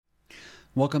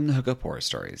Welcome to Hookup Horror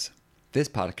Stories. This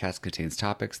podcast contains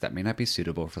topics that may not be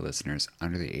suitable for listeners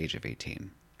under the age of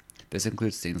 18. This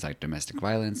includes things like domestic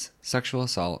violence, sexual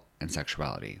assault, and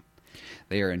sexuality.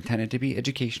 They are intended to be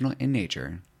educational in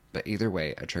nature, but either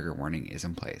way, a trigger warning is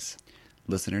in place.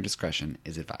 Listener discretion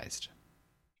is advised.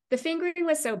 The fingering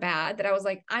was so bad that I was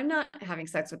like, I'm not having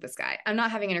sex with this guy. I'm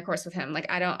not having intercourse with him. Like,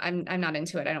 I'm not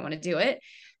into it. I don't want to do it.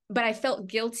 But I felt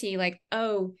guilty, like,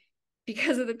 oh,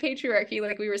 because of the patriarchy,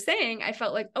 like we were saying, I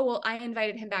felt like, oh, well, I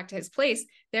invited him back to his place.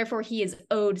 Therefore, he is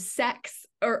owed sex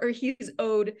or he's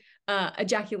owed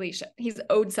ejaculation. He's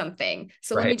owed something.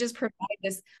 So Right. let me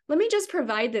just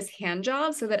provide this hand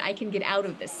job so that I can get out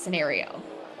of this scenario.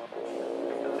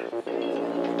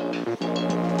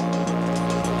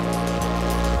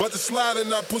 But the slide in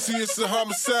that pussy is a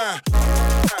homicide.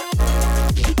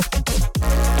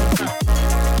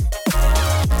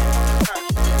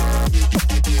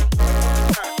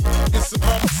 It's a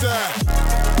homicide.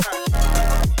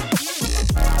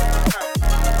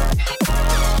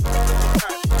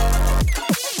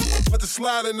 But the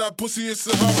slide in that pussy is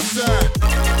a homicide.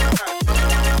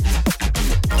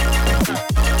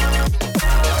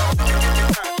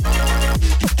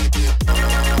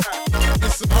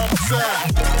 It's a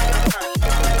homicide.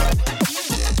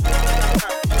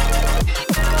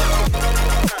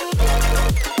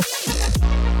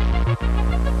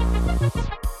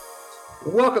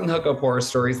 Welcome to Hookup Horror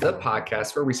Stories, the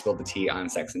podcast where we spill the tea on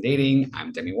sex and dating.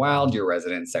 I'm Demi Wild, your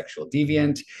resident sexual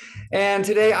deviant. And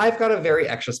today I've got a very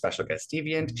extra special guest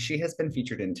deviant. She has been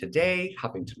featured in Today,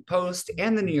 Huffington Post,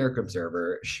 and the New York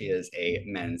Observer. She is a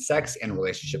men's sex and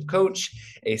relationship coach,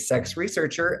 a sex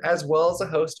researcher, as well as a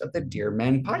host of the Dear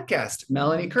Men podcast.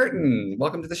 Melanie Curtin,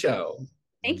 welcome to the show.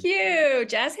 Thank you.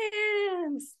 Jazz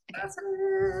hands.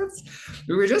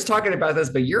 We were just talking about this,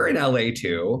 but you're in LA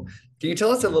too. Can you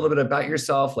tell us a little bit about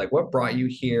yourself, like what brought you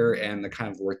here and the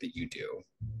kind of work that you do?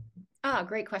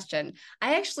 Great question.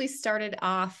 I actually started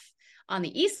off on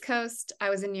the East Coast. I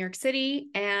was in New York City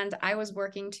and I was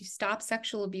working to stop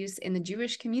sexual abuse in the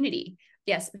Jewish community.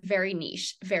 Yes, very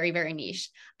niche, very, very niche.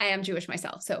 I am Jewish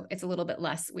myself, so it's a little bit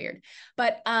less weird.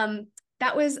 But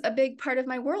that was a big part of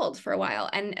my world for a while.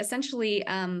 And essentially,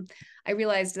 I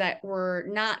realized that we're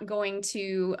not going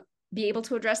to be able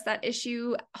to address that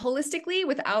issue holistically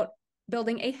without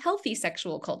building a healthy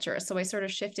sexual culture. So I sort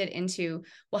of shifted into,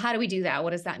 well, how do we do that?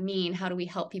 What does that mean? How do we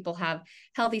help people have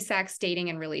healthy sex, dating,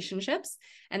 and relationships?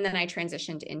 And then I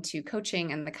transitioned into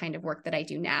coaching and the kind of work that I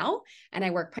do now. And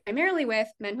I work primarily with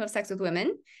men who have sex with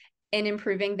women in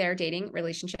improving their dating,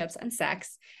 relationships, and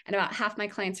sex. And about half my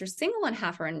clients are single and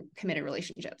half are in committed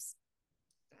relationships.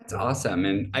 That's awesome.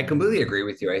 And I completely agree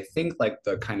with you. I think like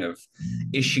the kind of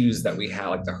issues that we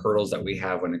have, like the hurdles that we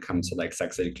have when it comes to like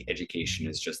education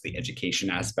is just the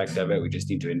education aspect of it. We just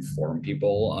need to inform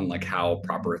people on like how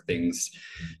proper things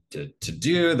to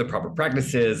do, the proper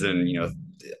practices, and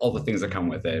all the things that come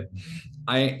with it.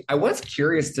 I was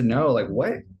curious to know, like,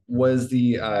 what was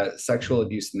the sexual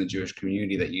abuse in the Jewish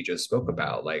community that you just spoke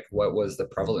about? Like, what was the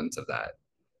prevalence of that?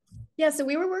 Yeah, so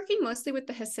we were working mostly with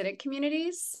the Hasidic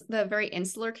communities, the very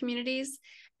insular communities,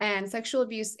 and sexual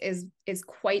abuse is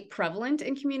quite prevalent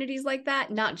in communities like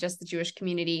that, not just the Jewish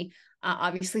community.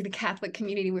 Obviously, the Catholic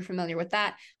community, we're familiar with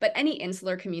that, but any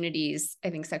insular communities,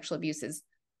 I think sexual abuse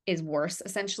is worse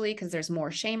essentially because there's more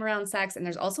shame around sex and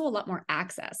there's also a lot more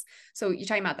access. So you're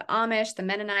talking about the Amish, the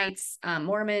Mennonites,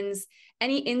 Mormons,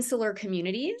 any insular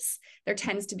communities, there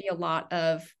tends to be a lot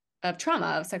of trauma,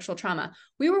 of sexual trauma.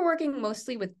 We were working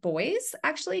mostly with boys,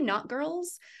 actually, not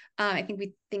girls. I think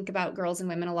we think about girls and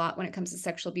women a lot when it comes to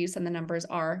sexual abuse, and the numbers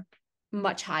are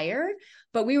much higher.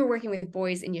 But we were working with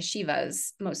boys in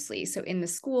yeshivas mostly, so in the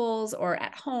schools or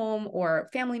at home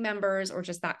or family members or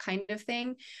just that kind of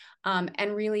thing.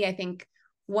 And really, I think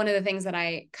one of the things that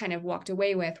I kind of walked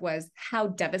away with was how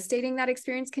devastating that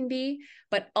experience can be,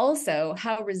 but also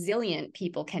how resilient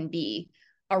people can be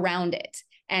around it.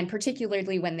 And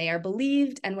particularly when they are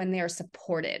believed and when they are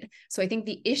supported. So I think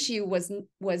the issue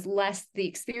was less the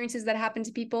experiences that happened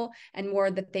to people and more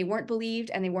that they weren't believed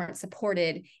and they weren't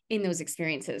supported in those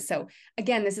experiences. So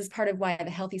again, this is part of why the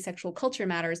healthy sexual culture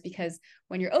matters, because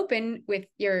when you're open with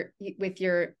your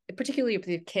particularly with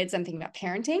your kids, I'm thinking about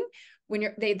parenting,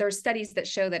 when there's studies that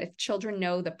show that if children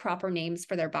know the proper names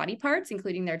for their body parts,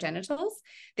 including their genitals,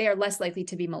 they are less likely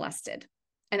to be molested.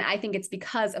 And I think it's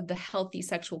because of the healthy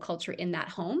sexual culture in that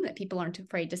home that people aren't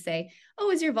afraid to say,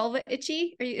 oh, is your vulva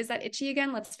itchy? Or is that itchy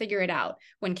again? Let's figure it out.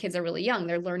 When kids are really young,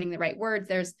 they're learning the right words.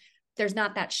 There's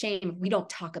not that shame. We don't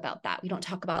talk about that. We don't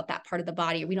talk about that part of the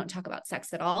body, or we don't talk about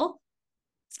sex at all.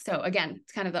 So again,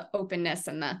 it's kind of the openness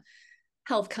and the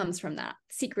health comes from that.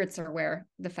 Secrets are where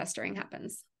the festering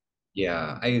happens.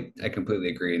 Yeah, I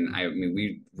completely agree. And I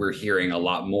mean, we're hearing a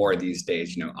lot more these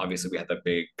days. You know, obviously we had the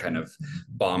big kind of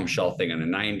bombshell thing in the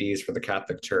 90s for the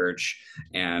Catholic Church,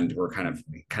 and we're kind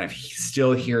of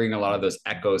still hearing a lot of those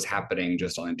echoes happening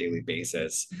just on a daily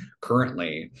basis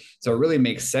currently. So it really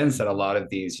makes sense that a lot of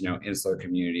these, you know, insular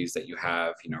communities that you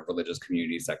have, you know, religious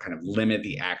communities that kind of limit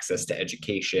the access to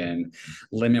education,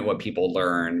 limit what people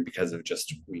learn because of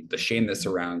just the shame that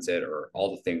surrounds it or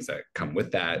all the things that come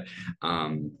with that,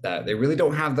 that they really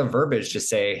don't have the verbiage to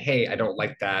say, hey, I don't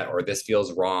like that, or this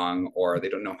feels wrong, or they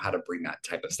don't know how to bring that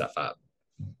type of stuff up.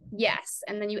 Yes.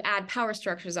 And then you add power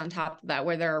structures on top of that,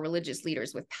 where there are religious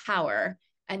leaders with power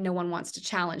and no one wants to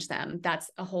challenge them.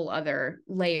 That's a whole other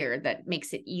layer that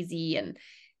makes it easy. And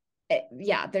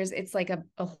yeah, it's like a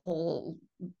whole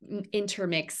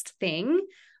intermixed thing.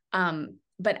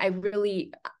 But I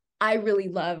really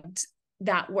loved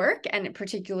that work, and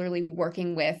particularly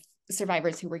working with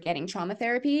survivors who were getting trauma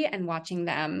therapy and watching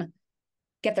them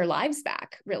get their lives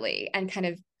back, really, and kind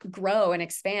of grow and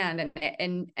expand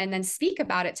and then speak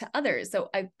about it to others. So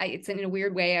it's in a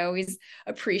weird way, I always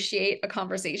appreciate a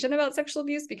conversation about sexual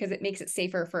abuse because it makes it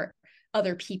safer for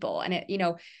other people. And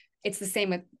it's the same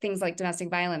with things like domestic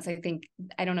violence. I think,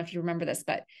 I don't know if you remember this,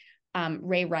 but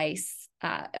Ray Rice,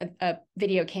 a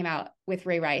video came out with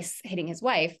Ray Rice hitting his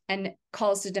wife, and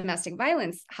calls to domestic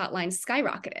violence hotlines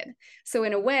skyrocketed. So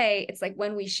in a way, it's like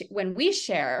when we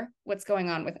share what's going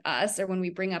on with us, or when we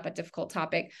bring up a difficult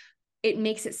topic, it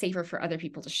makes it safer for other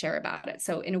people to share about it.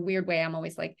 So in a weird way, I'm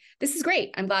always like, this is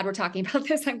great. I'm glad we're talking about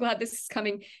this. I'm glad this is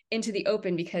coming into the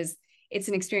open, because it's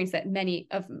an experience that many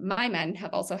of my men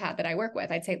have also had that I work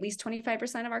with. I'd say at least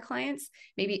 25% of our clients,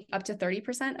 maybe up to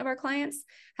 30% of our clients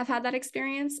have had that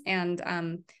experience. And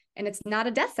it's not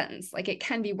a death sentence. Like, it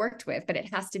can be worked with, but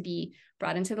it has to be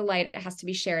brought into the light. It has to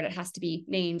be shared. It has to be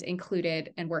named,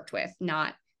 included, and worked with,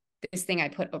 not this thing I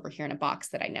put over here in a box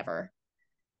that I never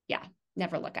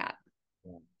look at.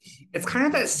 It's kind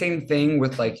of that same thing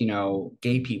with, like, you know,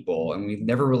 gay people, and we've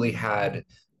never really had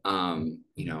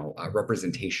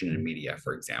representation in media,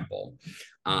 for example.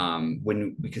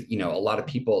 Because, you know, a lot of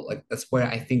people, like, that's why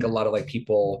I think a lot of, like,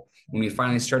 people, when we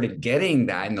finally started getting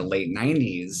that in the late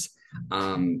 90s,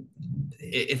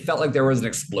 it felt like there was an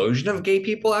explosion of gay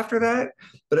people after that.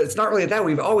 But it's not really that.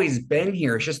 We've always been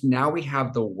here. It's just now we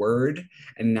have the word,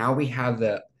 and now we have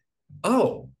the,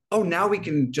 now we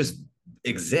can just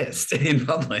exist in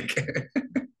public.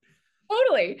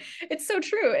 Totally. It's so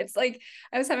true. It's like,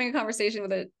 I was having a conversation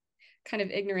with a kind of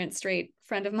ignorant straight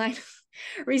friend of mine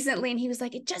recently, and he was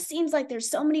like, it just seems like there's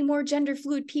so many more gender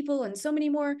fluid people and so many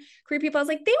more queer people. I was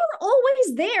like, they were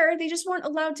always there. They just weren't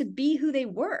allowed to be who they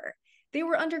were. They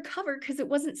were undercover because it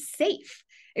wasn't safe.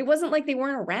 It wasn't like they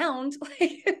weren't around.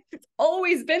 Like, it's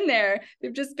always been there.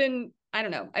 They've just been, I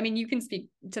don't know. I mean, you can speak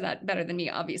to that better than me,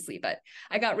 obviously, but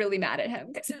I got really mad at him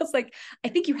because I was like, I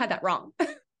think you had that wrong.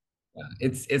 Yeah,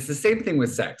 it's the same thing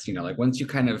with sex, you know, like, once you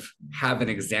kind of have an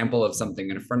example of something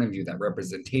in front of you, that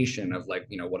representation of, like,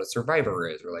 you know, what a survivor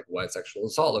is, or like what sexual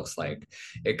assault looks like,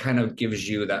 it kind of gives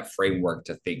you that framework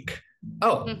to think,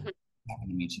 oh, Mhm.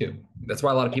 happened to me too. That's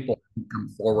why a lot of people come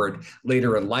forward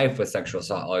later in life with sexual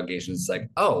assault allegations. It's like,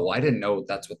 oh, I didn't know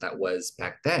that's what that was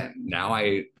back then. Now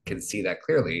I can see that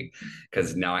clearly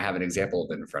because now I have an example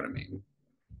of it in front of me.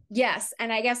 Yes.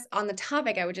 And I guess on the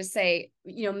topic, I would just say,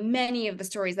 many of the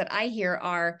stories that I hear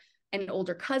are an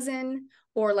older cousin,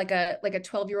 or like a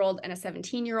 12-year-old and a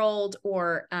 17-year-old,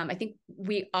 or I think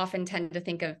we often tend to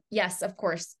think of, yes, of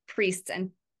course, priests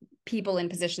and people in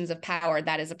positions of power,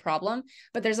 that is a problem.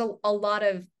 But there's a lot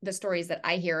of the stories that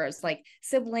I hear is like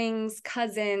siblings,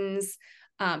 cousins,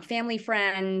 family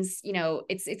friends.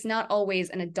 It's not always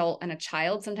an adult and a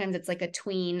child. Sometimes it's like a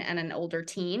tween and an older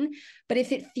teen. But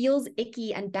if it feels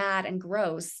icky and bad and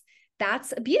gross,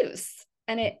 that's abuse.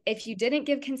 And if you didn't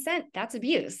give consent, that's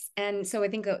abuse. And so I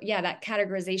think, that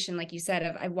categorization, like you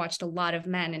said, I've watched a lot of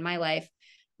men in my life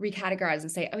recategorize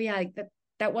and say, oh yeah,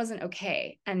 that wasn't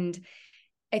okay. And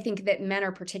I think that men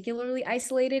are particularly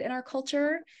isolated in our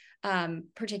culture,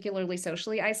 particularly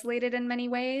socially isolated in many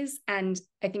ways. And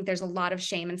I think there's a lot of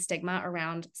shame and stigma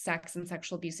around sex and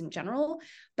sexual abuse in general.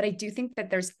 But I do think that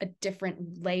there's a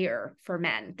different layer for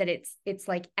men, that it's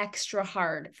like extra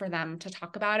hard for them to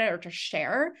talk about it or to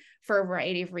share for a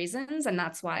variety of reasons. And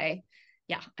that's why,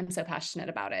 I'm so passionate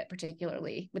about it,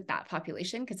 particularly with that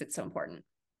population, because it's so important.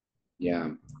 Yeah,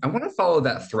 I want to follow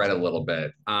that thread a little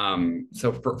bit.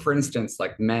 So for instance,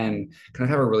 like, men kind of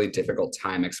have a really difficult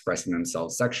time expressing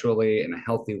themselves sexually in a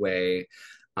healthy way.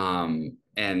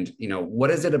 And, you know, what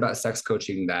is it about sex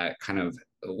coaching that kind of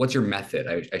what's your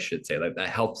method, I should say, like that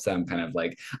helps them kind of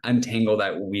like untangle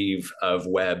that weave of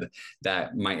web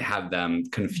that might have them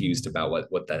confused about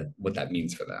what that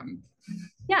means for them.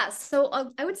 Yeah, so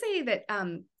I would say that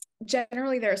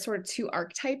generally there are sort of two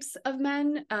archetypes of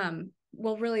men.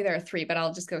 Well, really there are three, but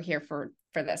I'll just go here for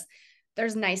this.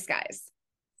 There's nice guys,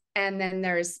 and then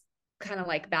there's kind of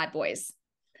like bad boys,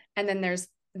 and then there's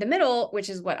the middle, which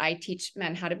is what I teach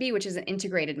men how to be, which is an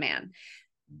integrated man.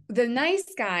 The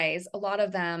nice guys, a lot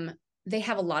of them, they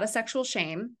have a lot of sexual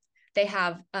shame. They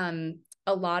have a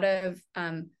lot of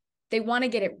they want to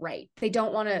get it right. They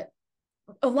don't want to.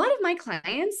 A lot of my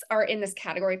clients are in this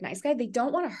category of nice guy. They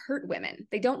don't want to hurt women.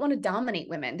 They don't want to dominate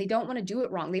women. They don't want to do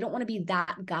it wrong. They don't want to be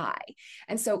that guy.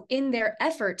 And so in their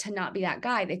effort to not be that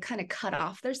guy, they kind of cut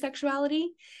off their sexuality.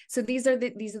 So these are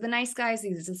the nice guys.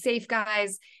 These are the safe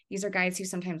guys. These are guys who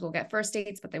sometimes will get first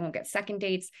dates, but they won't get second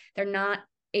dates. They're not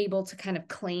able to kind of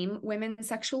claim women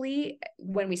sexually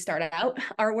when we start out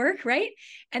our work, right?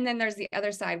 And then there's the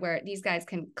other side where these guys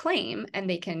can claim and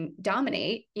they can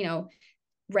dominate,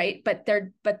 right? But they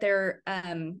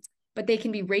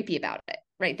can be rapey about it,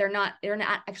 right? They're not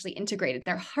actually integrated.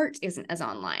 Their heart isn't as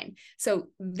online. So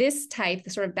this type, the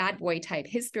sort of bad boy type,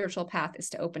 his spiritual path is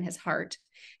to open his heart.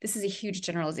 This is a huge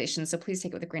generalization, so please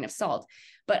take it with a grain of salt.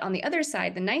 But on the other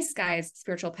side, the nice guy's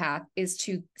spiritual path is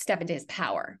to step into his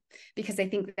power, because I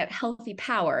think that healthy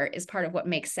power is part of what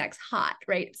makes sex hot,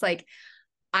 right? It's like,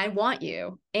 I want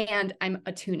you and I'm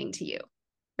attuning to you,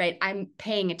 right? I'm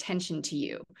paying attention to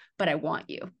you, but I want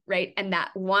you, right? And that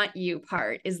want you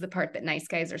part is the part that nice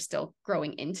guys are still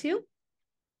growing into.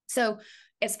 So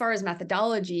as far as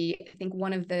methodology, I think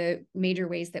one of the major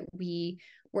ways that we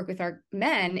work with our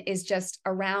men is just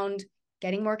around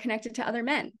getting more connected to other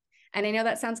men. And I know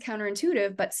that sounds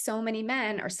counterintuitive, but so many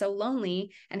men are so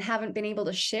lonely and haven't been able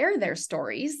to share their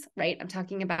stories, right? I'm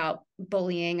talking about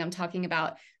bullying. I'm talking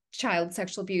about child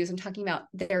sexual abuse. I'm talking about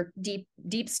their deep,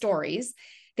 deep stories.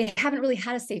 They haven't really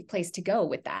had a safe place to go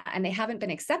with that. And they haven't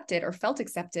been accepted or felt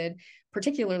accepted,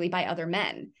 particularly by other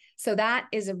men. So that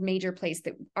is a major place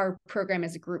that our program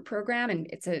is a group program, and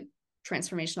it's a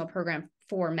transformational program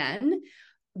for men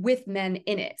with men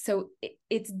in it. So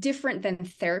it's different than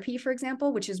therapy, for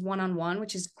example, which is one-on-one,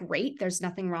 which is great. There's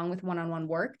nothing wrong with one-on-one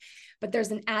work, but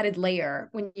there's an added layer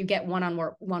when you get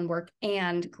one-on-one work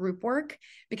and group work,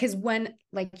 because when,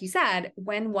 like you said,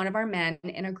 when one of our men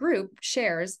in a group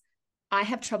shares, I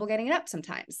have trouble getting it up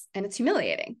sometimes, and it's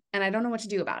humiliating, and I don't know what to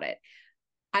do about it.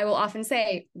 I will often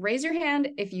say, raise your hand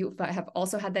if you have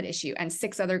also had that issue, and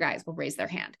 6 other guys will raise their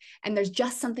hand. And there's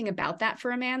just something about that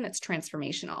for a man that's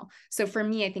transformational. So for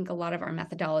me, I think a lot of our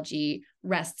methodology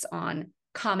rests on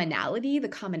commonality, the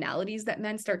commonalities that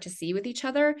men start to see with each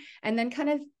other. And then kind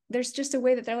of, there's just a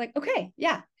way that they're like, okay,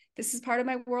 yeah, this is part of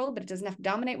my world, but it doesn't have to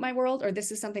dominate my world, or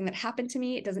this is something that happened to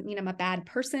me. It doesn't mean I'm a bad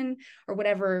person, or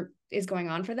whatever is going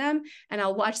on for them. And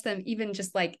I'll watch them even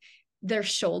just like their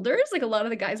shoulders, like a lot of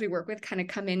the guys we work with kind of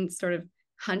come in sort of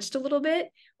hunched a little bit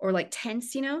or like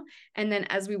tense, and then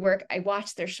as we work, I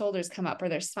watch their shoulders come up or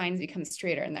their spines become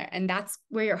straighter in there. And that's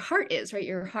where your heart is, right?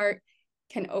 Your heart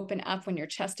can open up when your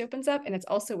chest opens up, and it's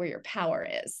also where your power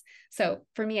is. So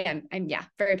for me, I'm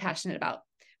very passionate about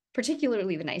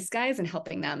particularly the nice guys and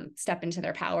helping them step into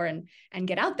their power and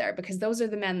get out there, because those are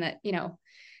the men that,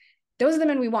 those are the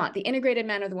men we want. The integrated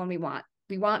men are the one we want.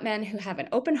 We want men who have an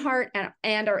open heart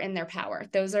and are in their power.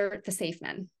 Those are the safe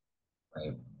men.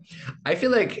 Right. I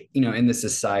feel like, in this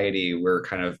society, we're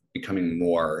kind of becoming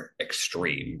more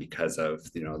extreme because of,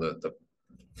 the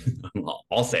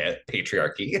I'll say it,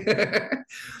 patriarchy.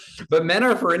 But men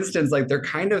are, for instance, like they're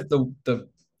kind of the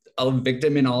a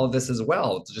victim in all of this as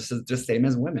well, just same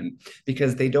as women,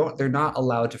 because they're not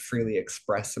allowed to freely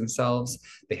express themselves.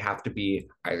 They have to be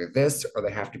either this or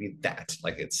they have to be that.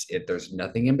 Like there's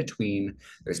nothing in between.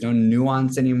 There's no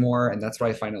nuance anymore. And that's why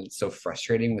I find it so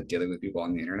frustrating with dealing with people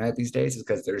on the internet these days, is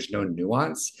because there's no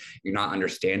nuance. You're not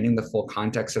understanding the full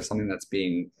context of something that's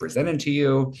being presented to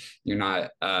you. You're not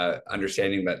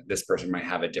understanding that this person might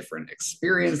have a different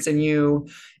experience than you.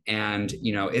 And,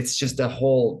 it's just a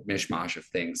whole mishmash of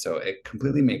things. So it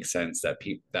completely makes sense that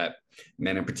that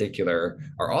men in particular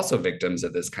are also victims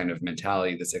of this kind of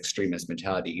mentality, this extremist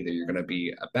mentality. Either you're going to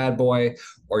be a bad boy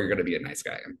or you're going to be a nice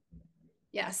guy.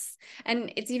 Yes.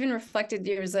 And it's even reflected.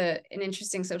 There's an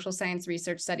interesting social science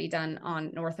research study done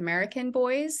on North American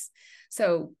boys.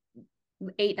 So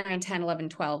 8, 9, 10, 11,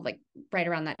 12, like right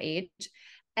around that age.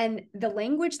 And the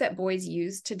language that boys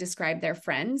use to describe their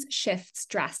friends shifts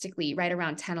drastically right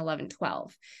around 10, 11,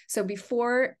 12. So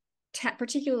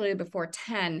particularly before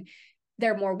 10,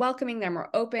 they're more welcoming, they're more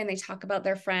open, they talk about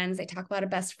their friends, they talk about a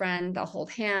best friend, they'll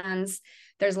hold hands.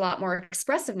 There's a lot more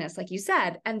expressiveness, like you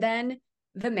said. And then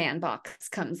the man box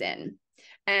comes in.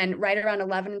 And right around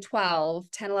 11 and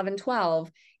 12, 10, 11,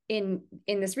 12, in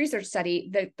this research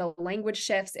study, the language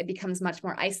shifts, it becomes much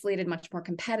more isolated, much more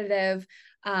competitive,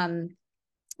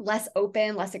 less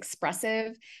open, less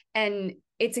expressive. And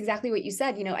it's exactly what you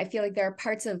said. I feel like there are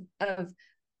parts of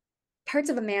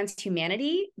a man's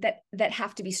humanity that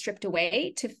have to be stripped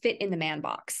away to fit in the man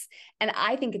box. And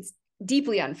I think it's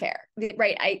deeply unfair,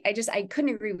 right? I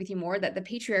couldn't agree with you more that the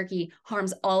patriarchy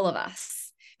harms all of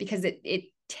us because it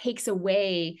takes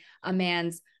away a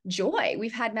man's joy.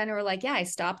 We've had men who are like, yeah, I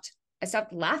stopped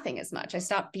laughing as much. I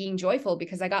stopped being joyful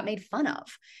because I got made fun of.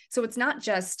 So it's not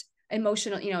just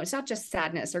emotional, it's not just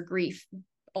sadness or grief,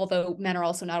 although men are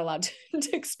also not allowed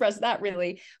to express that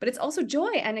really, but it's also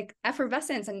joy and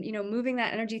effervescence and, moving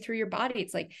that energy through your body.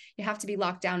 It's like, you have to be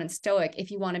locked down and stoic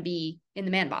if you want to be in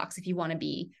the man box, if you want to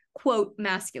be quote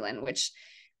masculine, which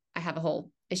I have a whole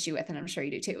issue with, and I'm sure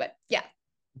you do too, but yeah.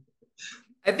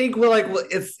 I think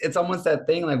it's almost that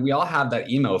thing, like we all have that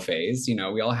emo phase,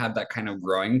 we all have that kind of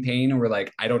growing pain, and we're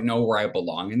like, I don't know where I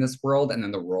belong in this world, and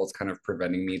then the world's kind of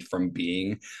preventing me from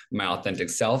being my authentic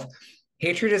self.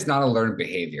 Hatred is not a learned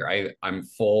behavior. I'm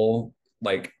full,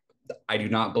 like, I do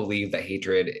not believe that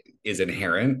hatred is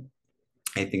inherent.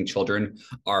 I think children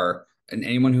are, and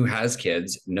anyone who has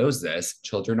kids knows this,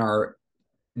 children are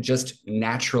just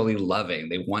naturally loving.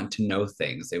 They want to know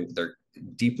things. They're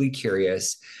deeply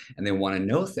curious and they want to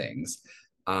know things.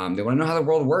 They want to know how the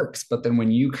world works. But then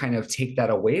when you kind of take that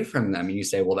away from them and you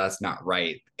say, well, that's not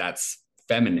right, that's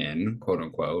feminine, quote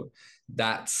unquote,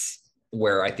 that's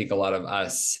where I think a lot of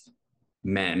us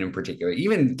men in particular,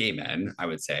 even gay men, I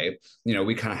would say,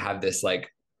 we kind of have this like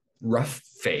rough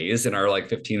phase in our like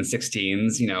 15,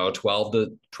 16s, 12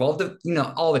 to,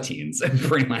 all the teens,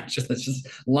 pretty much. Let's just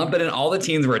lump it in. All the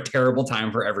teens were a terrible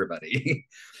time for everybody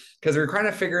because we're trying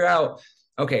to figure out,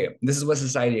 okay, this is what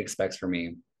society expects from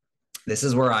me. This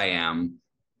is where I am.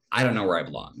 I don't know where I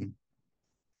belong.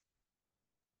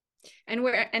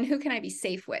 And who can I be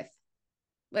safe with?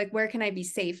 Like, where can I be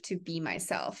safe to be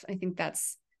myself? I think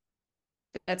that's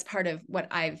part of what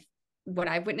I've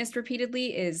witnessed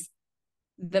repeatedly is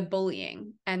the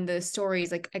bullying and the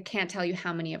stories. Like, I can't tell you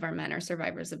how many of our men are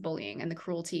survivors of bullying and the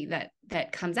cruelty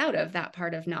that comes out of that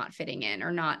part of not fitting in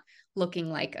or not looking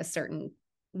like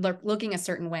looking a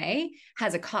certain way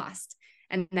has a cost.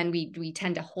 And then we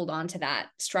tend to hold on to that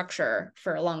structure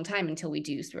for a long time until we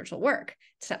do spiritual work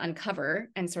to uncover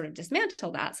and sort of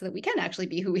dismantle that so that we can actually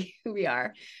be who we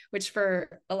are, which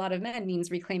for a lot of men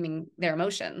means reclaiming their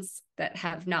emotions that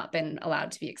have not been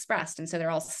allowed to be expressed. And so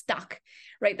they're all stuck,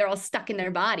 right? They're all stuck in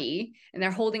their body and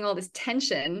they're holding all this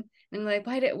tension. And like,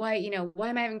 why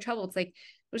am I having trouble? It's like,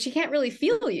 well, she can't really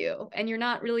feel you and you're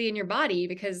not really in your body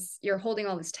because you're holding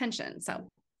all this tension. So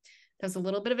that's a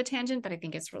little bit of a tangent, but I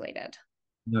think it's related.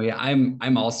 No, yeah,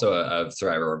 I'm also a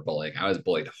survivor of bullying. I was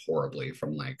bullied horribly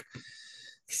from like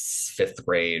 5th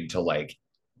grade to like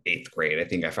 8th grade. I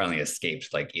think I finally escaped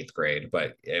like 8th grade,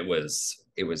 but it was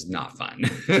not fun.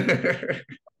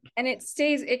 And it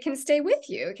can stay with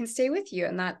you. It can stay with you.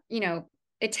 And that,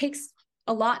 it takes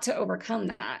a lot to overcome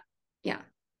that. Yeah.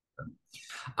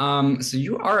 So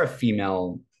you are a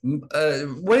female.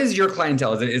 What is your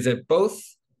clientele? Is it both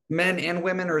men and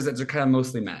women, or is it just kind of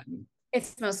mostly men?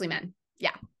 It's mostly men.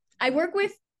 Yeah. I work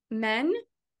with men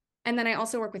and then I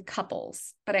also work with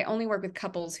couples, but I only work with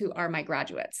couples who are my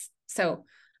graduates. So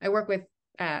I work with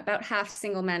about half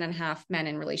single men and half men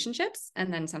in relationships.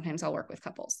 And then sometimes I'll work with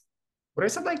couples. What are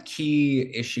some like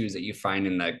key issues that you find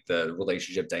in like the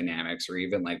relationship dynamics, or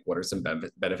even like what are some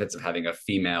benefits of having a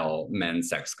female men's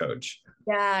sex coach?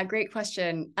 Yeah, great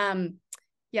question.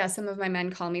 Yeah, some of my men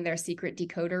call me their secret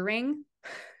decoder ring.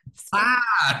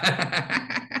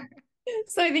 Ah!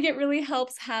 So I think it really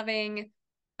helps having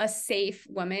a safe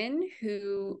woman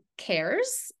who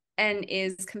cares and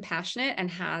is compassionate and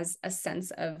has a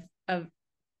sense of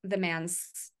the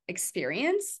man's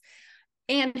experience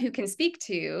and who can speak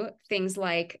to things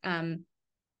like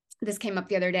this came up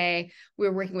the other day. We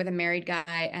were working with a married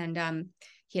guy and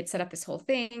he had set up this whole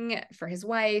thing for his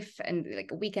wife and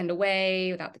like a weekend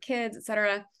away without the kids,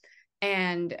 etc.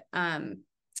 And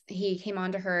he came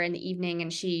on to her in the evening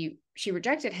and she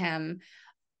rejected him.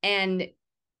 And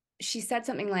she said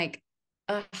something like,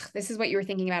 ugh, this is what you were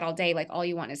thinking about all day. Like all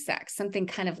you want is sex, something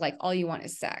kind of like all you want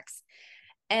is sex.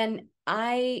 And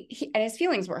and his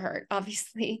feelings were hurt,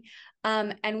 obviously.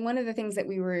 And one of the things that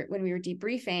when we were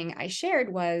debriefing, I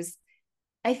shared was,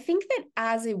 I think that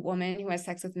as a woman who has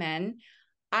sex with men,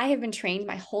 I have been trained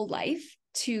my whole life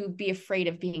to be afraid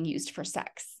of being used for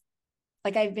sex.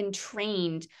 Like I've been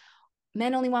trained,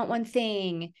 men only want one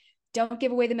thing, don't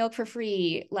give away the milk for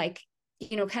free. Like,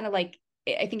 kind of like,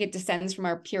 I think it descends from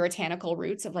our puritanical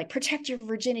roots of like, protect your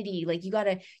virginity. Like you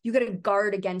gotta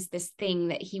guard against this thing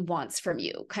that he wants from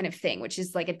you, kind of thing, which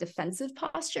is like a defensive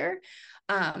posture,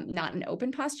 not an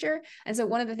open posture. And so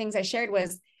one of the things I shared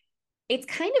was, it's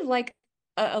kind of like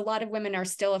a lot of women are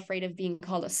still afraid of being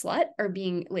called a slut or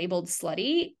being labeled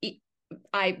slutty.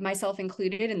 I myself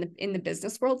included in the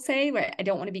business world say, right, I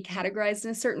don't want to be categorized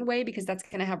in a certain way because that's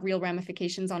going to have real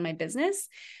ramifications on my business.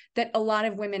 That a lot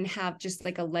of women have just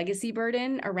like a legacy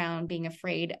burden around being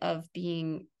afraid of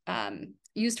being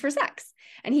used for sex.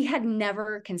 And he had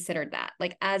never considered that.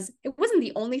 Like, as it wasn't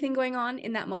the only thing going on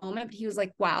in that moment, but he was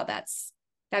like, wow, that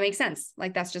makes sense.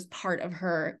 Like that's just part of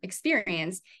her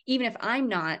experience. Even if I'm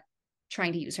not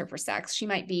trying to use her for sex, she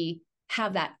might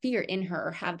have that fear in her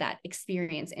or have that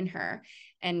experience in her.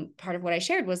 And part of what I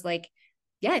shared was like,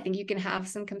 yeah, I think you can have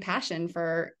some compassion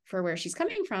for where she's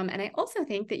coming from. And I also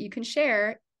think that you can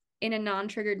share in a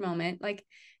non-triggered moment, like,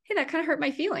 hey, that kind of hurt my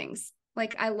feelings.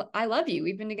 Like, I love you.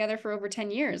 We've been together for over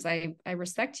 10 years. I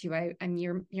respect you.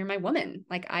 You're my woman.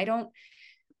 Like, I don't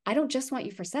just want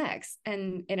you for sex.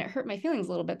 And it hurt my feelings a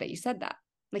little bit that you said that.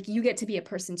 Like you get to be a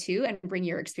person too and bring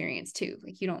your experience too.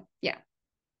 Like you don't, yeah.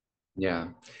 Yeah.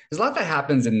 There's a lot that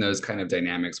happens in those kind of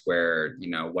dynamics where,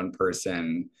 one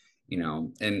person,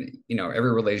 and,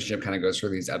 every relationship kind of goes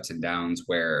through these ups and downs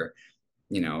where,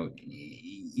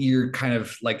 you're kind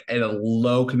of like at a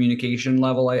low communication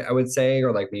level, I would say,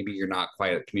 or like maybe you're not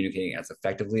quite communicating as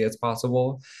effectively as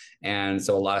possible. And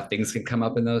so a lot of things can come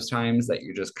up in those times that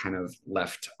you're just kind of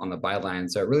left on the byline.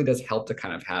 So it really does help to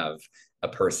kind of have a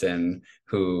person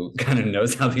who kind of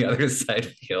knows how the other side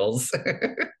feels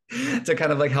to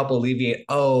kind of like help alleviate,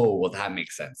 oh, well, that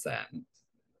makes sense then.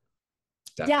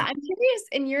 Yeah, Definitely. I'm curious,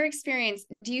 in your experience,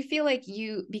 do you feel like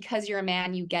because you're a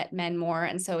man, you get men more?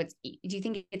 And so do you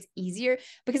think it's easier?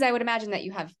 Because I would imagine that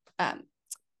you have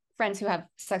friends who have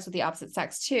sex with the opposite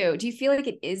sex too. Do you feel like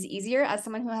it is easier as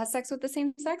someone who has sex with the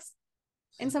same sex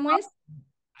in some ways?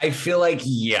 I feel like,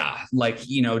 yeah, like,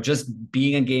 just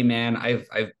being a gay man, I've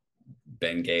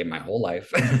been gay my whole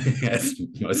life, as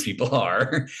most people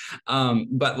are.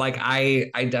 But like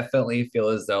I definitely feel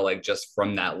as though like just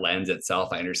from that lens itself,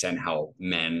 I understand how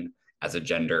men as a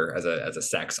gender, as a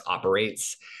sex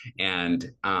operates.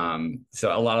 And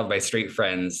so a lot of my straight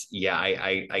friends, yeah,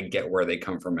 I get where they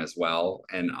come from as well.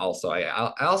 And also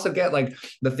I also get like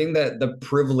the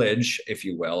privilege, if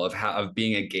you will, of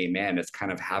being a gay man is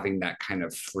kind of having that kind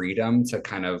of freedom to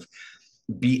kind of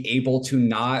be able to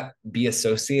not be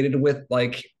associated with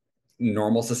like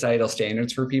normal societal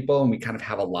standards for people, and we kind of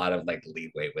have a lot of like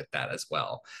leeway with that as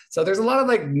well. So there's a lot of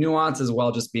like nuance as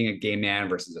well, just being a gay man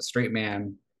versus a straight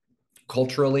man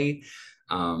culturally.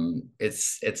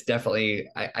 It's definitely,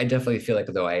 I definitely feel like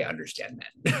though I understand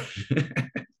men.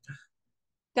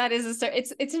 That is a start.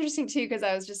 It's interesting too, because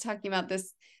I was just talking about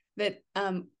this, that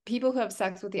people who have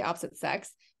sex with the opposite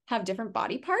sex have different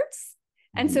body parts.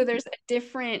 And so there's a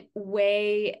different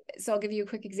way. So I'll give you a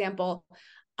quick example.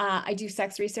 I do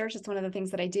sex research. It's one of the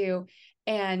things that I do.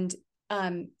 And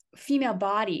female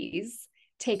bodies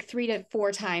take 3 to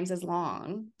 4 times as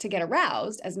long to get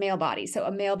aroused as male bodies. So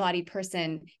a male bodied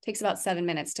person takes about 7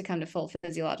 minutes to come to full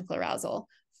physiological arousal.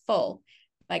 Full,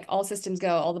 like all systems go,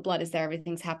 all the blood is there,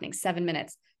 everything's happening, 7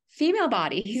 minutes. Female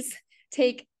bodies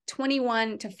take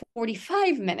 21 to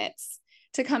 45 minutes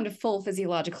to come to full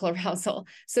physiological arousal.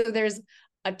 So there's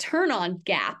a turn on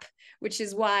gap, which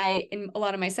is why in a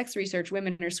lot of my sex research,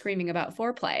 women are screaming about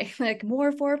foreplay, like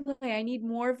more foreplay. I need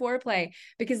more foreplay,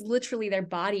 because literally their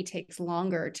body takes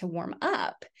longer to warm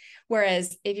up.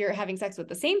 Whereas if you're having sex with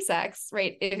the same sex,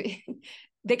 right,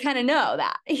 they kind of know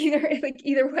that either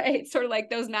way, it's sort of like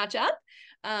those match up,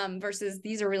 versus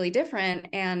these are really different.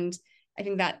 And I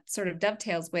think that sort of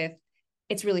dovetails with,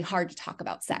 it's really hard to talk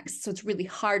about sex. So it's really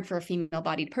hard for a female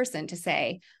bodied person to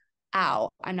say, ow,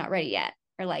 I'm not ready yet.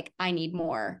 Or like, I need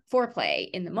more foreplay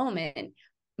in the moment.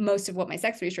 Most of what my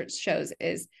sex research shows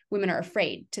is women are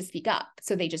afraid to speak up.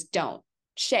 So they just don't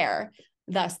share.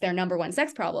 Thus, their number one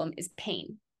sex problem is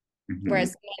pain. Whereas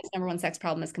men's number one sex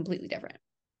problem is completely different.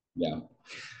 Yeah.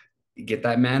 You get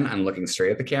that, men? I'm looking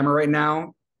straight at the camera right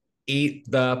now. Eat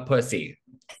the pussy.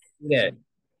 Eat it.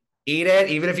 Eat it.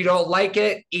 Even if you don't like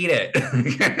it, eat it.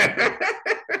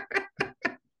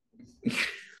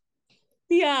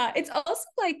 Yeah. It's also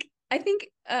like, I think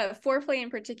foreplay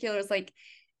in particular is like,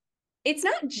 it's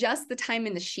not just the time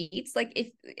in the sheets. Like, if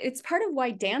it's part of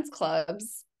why dance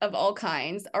clubs of all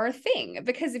kinds are a thing,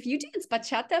 because if you dance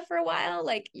bachata for a while,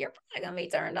 like, you're probably gonna be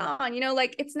turned on,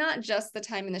 like, it's not just the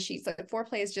time in the sheets. Like,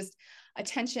 foreplay is just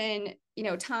attention,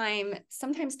 time,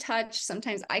 sometimes touch,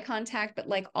 sometimes eye contact, but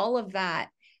like all of that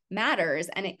matters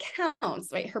and it counts,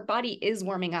 right? Her body is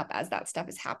warming up as that stuff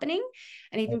is happening.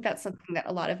 And I think that's something that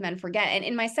a lot of men forget. And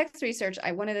in my sex research,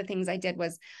 one of the things I did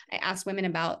was I asked women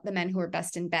about the men who are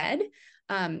best in bed.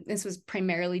 This was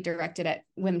primarily directed at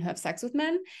women who have sex with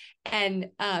men. And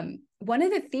one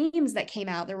of the themes that came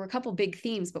out, there were a couple big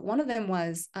themes, but one of them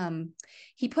was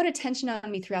he put attention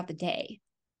on me throughout the day.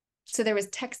 So there was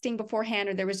texting beforehand,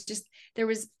 or there was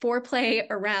foreplay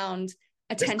around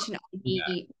attention on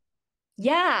me.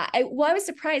 Yeah. I was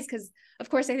surprised because, of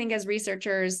course, I think as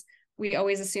researchers, we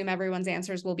always assume everyone's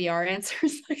answers will be our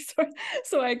answers.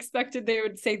 So I expected they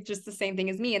would say just the same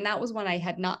thing as me. And that was one I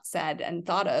had not said and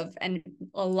thought of. And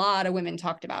a lot of women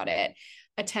talked about it: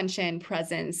 attention,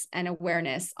 presence, and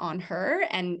awareness on her,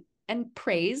 and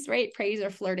praise, right? Praise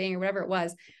or flirting or whatever it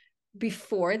was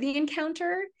before the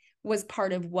encounter was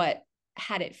part of what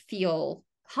had it feel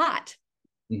hot.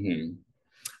 Mm-hmm.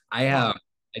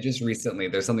 I just recently,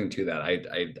 there's something to that.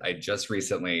 I just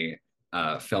recently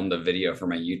filmed a video for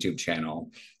my YouTube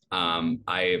channel.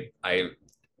 I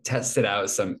tested out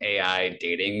some AI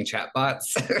dating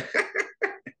chatbots,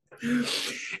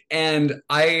 and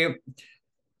I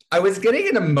was getting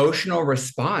an emotional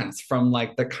response from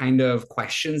like the kind of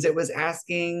questions it was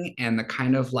asking and the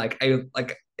kind of like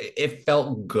it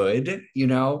felt good,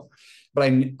 but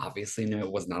I obviously knew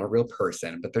it was not a real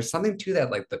person. But there's something to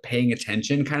that, like the paying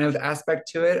attention kind of aspect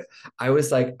to it. I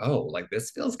was like, oh, like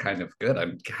this feels kind of good.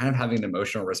 I'm kind of having an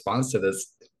emotional response to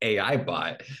this AI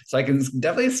bot. So I can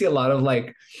definitely see a lot of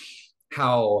like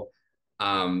how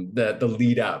the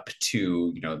lead up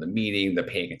to the meeting, the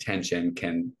paying attention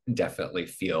can definitely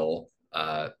feel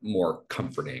more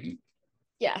comforting.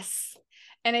 Yes.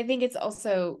 And I think it's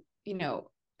also,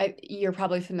 you're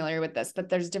probably familiar with this, but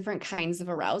there's different kinds of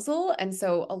arousal. And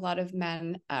so a lot of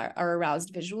men are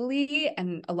aroused visually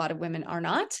and a lot of women are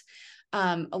not.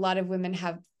 A lot of women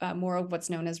have more of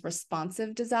what's known as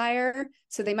responsive desire.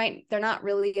 So they're not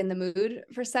really in the mood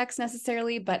for sex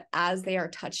necessarily, but as they are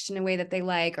touched in a way that they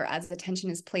like, or as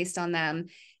attention is placed on them,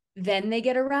 then they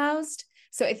get aroused.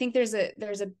 So I think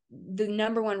the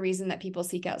number one reason that people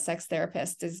seek out sex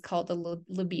therapists is called the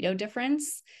libido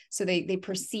difference. So they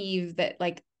perceive that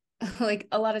like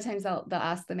a lot of times they'll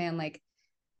ask the man, like,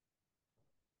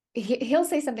 he'll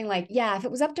say something like, yeah, if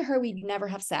it was up to her, we'd never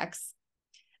have sex.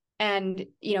 And,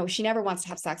 she never wants to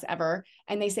have sex ever.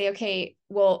 And they say, okay,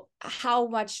 well, how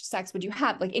much sex would you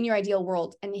have, like, in your ideal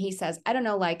world? And he says, I don't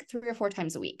know, like 3 or 4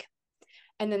 times a week.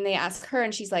 And then they ask her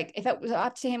and she's like, if it was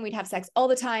up to him, we'd have sex all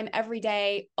the time, every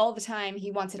day, all the time. He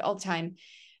wants it all the time.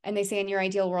 And they say, in your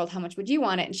ideal world, how much would you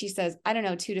want it? And she says, I don't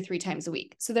know, 2 to 3 times a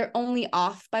week. So they're only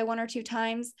off by 1 or 2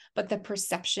 times, but the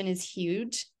perception is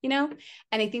huge, And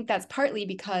I think that's partly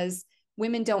because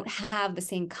women don't have the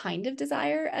same kind of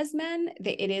desire as men.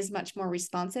 It is much more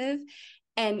responsive.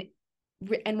 And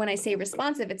when I say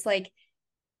responsive, it's like,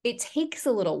 it takes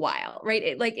a little while, right?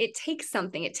 It takes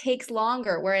something, it takes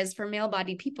longer. Whereas for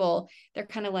male-bodied people, they're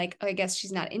kind of like, oh, I guess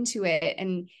she's not into it.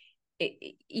 And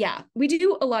we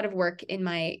do a lot of work in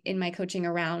my coaching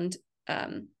around,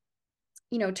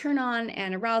 turn on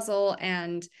and arousal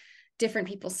and different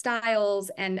people's styles.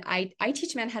 And I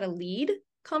teach men how to lead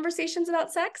conversations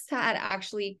about sex, how to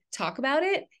actually talk about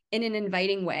it in an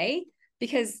inviting way,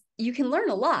 because you can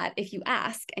learn a lot if you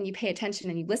ask and you pay attention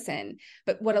and you listen.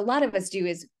 But what a lot of us do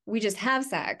is we just have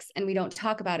sex and we don't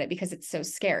talk about it because it's so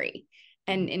scary.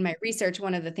 And in my research,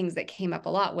 one of the things that came up a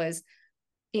lot was,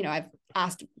 I've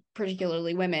asked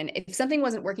particularly women, if something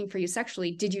wasn't working for you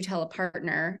sexually, did you tell a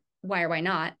partner? Why or why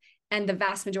not? And the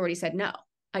vast majority said, no,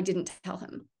 I didn't tell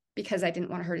him because I didn't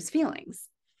want to hurt his feelings.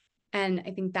 And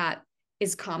I think that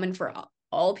is common for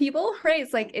all people, right?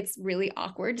 It's like, it's really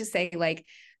awkward to say, like,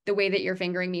 the way that you're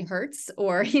fingering me hurts,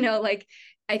 or,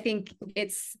 I think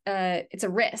it's a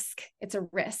risk. It's a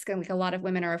risk. And like a lot of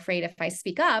women are afraid if I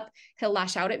speak up, he'll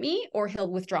lash out at me or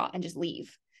he'll withdraw and just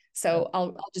leave. So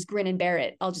I'll just grin and bear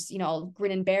it. I'll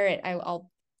grin and bear it.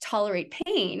 I'll tolerate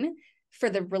pain for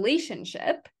the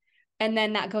relationship. And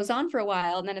then that goes on for a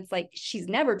while. And then it's like, she's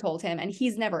never told him and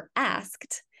he's never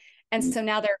asked. And so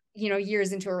now they're,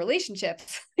 years into a relationship,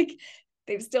 like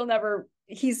he's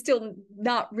still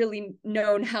not really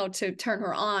known how to turn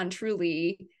her on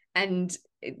truly. And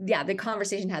the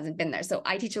conversation hasn't been there. So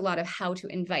I teach a lot of how to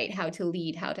invite, how to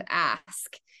lead, how to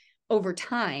ask over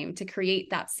time to create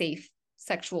that safe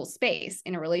sexual space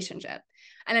in a relationship.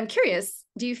 And I'm curious,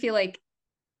 do you feel like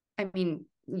I mean,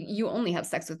 you only have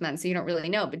sex with men, so you don't really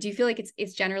know, but do you feel like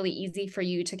it's generally easy for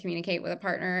you to communicate with a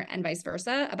partner and vice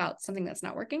versa about something that's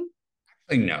not working?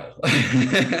 No.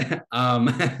 um,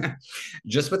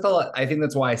 just with I think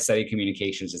that's why I study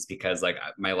communications, is because like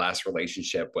my last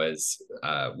relationship was,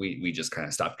 we just kind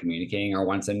of stopped communicating our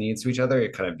wants and needs to each other.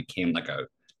 It kind of became like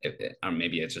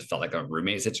maybe it just felt like a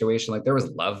roommate situation. Like there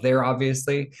was love there,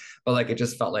 obviously, but like it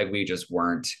just felt like we just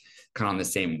weren't kind of on the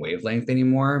same wavelength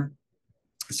anymore.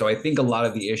 So I think a lot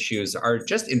of the issues are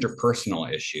just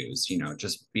interpersonal issues,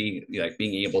 just being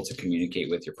able to communicate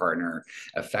with your partner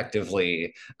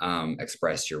effectively,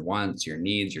 express your wants, your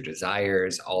needs, your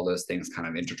desires. All those things kind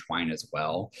of intertwine as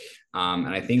well. And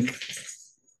I think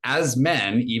as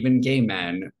men, even gay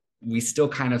men, we still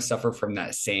kind of suffer from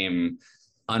that same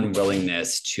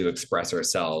unwillingness to express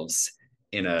ourselves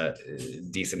in a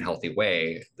decent, healthy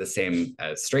way, the same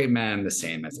as straight men, the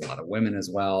same as a lot of women as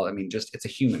well. I mean, just it's a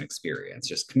human experience.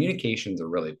 Just communication is a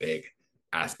really big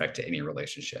aspect to any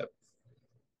relationship.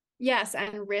 Yes,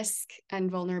 and risk and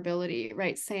vulnerability,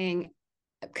 right? Saying,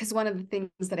 because one of the things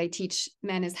that I teach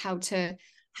men is how to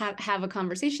have a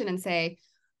conversation and say,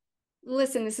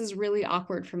 listen, this is really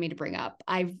awkward for me to bring up.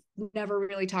 I've never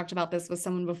really talked about this with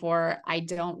someone before. I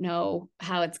don't know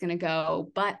how it's going to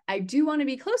go, but I do want to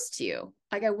be close to you.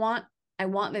 Like I want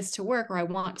this to work, or I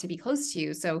want to be close to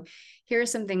you. So here are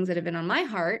some things that have been on my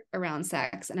heart around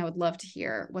sex, and I would love to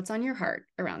hear what's on your heart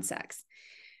around sex.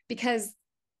 Because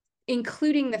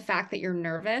including the fact that you're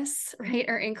nervous, right?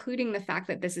 Or including the fact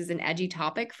that this is an edgy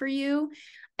topic for you,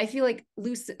 I feel like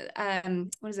what is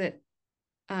it?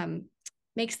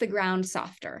 Makes the ground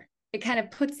softer. It kind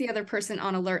of puts the other person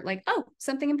on alert, like, oh,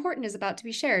 something important is about to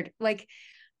be shared. Like,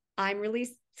 I'm really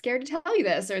scared to tell you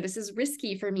this, or this is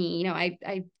risky for me.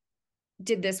 I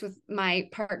did this with my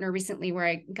partner recently where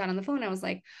I got on the phone. I was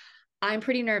like, I'm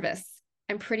pretty nervous.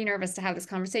 I'm pretty nervous to have this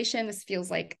conversation. This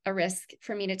feels like a risk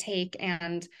for me to take.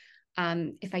 And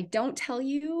if I don't tell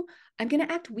you, I'm going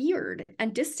to act weird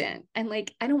and distant. And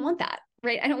like, I don't want that.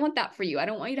 Right. I don't want that for you. I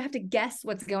don't want you to have to guess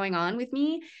what's going on with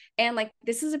me. And like,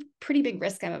 this is a pretty big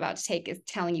risk I'm about to take, is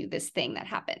telling you this thing that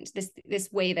happened, this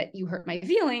way that you hurt my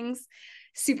feelings,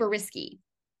 super risky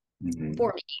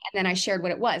for me. And then I shared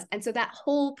what it was. And so that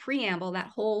whole preamble,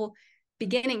 that whole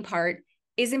beginning part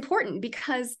is important,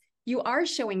 because you are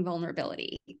showing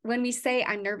vulnerability. When we say,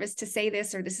 I'm nervous to say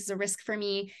this, or this is a risk for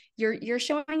me, you're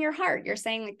showing your heart. You're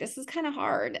saying like, this is kind of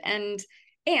hard.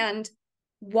 And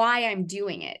why I'm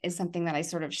doing it is something that I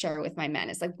sort of share with my men.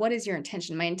 Is like, what is your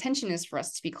intention? My intention is for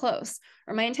us to be close,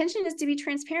 or my intention is to be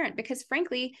transparent, because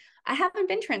frankly, I haven't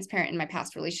been transparent in my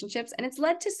past relationships, and it's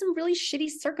led to some really shitty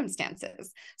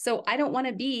circumstances. So I don't want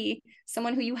to be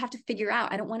someone who you have to figure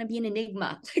out. I don't want to be an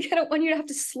enigma. Like, I don't want you to have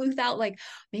to sleuth out, like,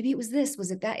 maybe it was this,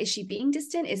 was it that? Is she being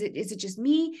distant? Is it just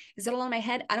me? Is it all in my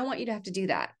head? I don't want you to have to do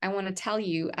that. I want to tell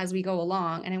you as we go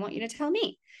along, and I want you to tell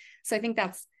me. So I think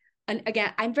that's, and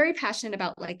again, I'm very passionate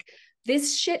about like,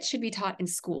 this shit should be taught in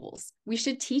schools. We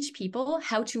should teach people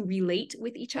how to relate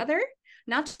with each other,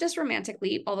 not just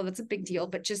romantically, although that's a big deal,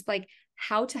 but just like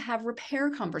how to have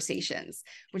repair conversations,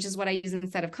 which is what I use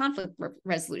instead of conflict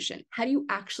resolution. How do you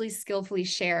actually skillfully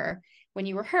share when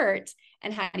you were hurt?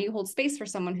 And how do you hold space for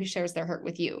someone who shares their hurt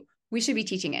with you? We should be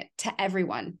teaching it to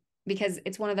everyone, because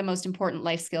it's one of the most important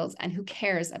life skills. And who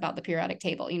cares about the periodic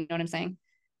table? You know what I'm saying?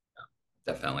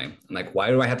 Definitely. I'm like,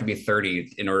 why do I have to be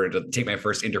 30 in order to take my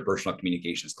first interpersonal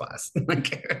communications class?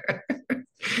 Like,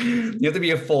 you have to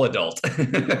be a full adult.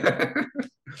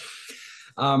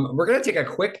 We're going to take a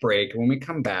quick break. When we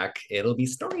come back, it'll be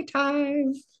story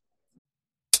time.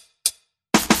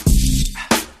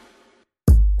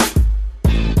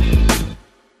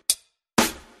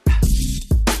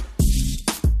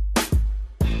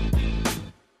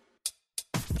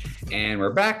 And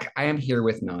we're back. I am here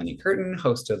with Melanie Curtin,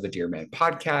 host of the Dear Man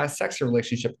podcast, sex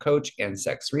relationship coach, and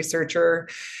sex researcher.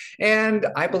 And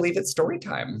I believe it's story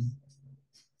time.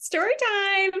 Story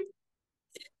time.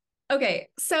 Okay,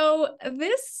 so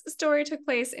this story took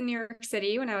place in New York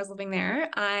City when I was living there.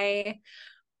 I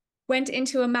went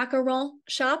into a macaron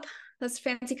shop. Those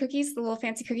fancy cookies, the little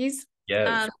fancy cookies.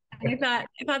 Yes. I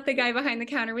thought the guy behind the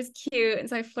counter was cute, and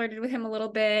so I flirted with him a little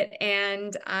bit,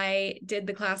 and I did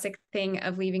the classic thing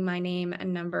of leaving my name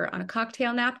and number on a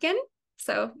cocktail napkin.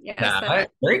 So yes,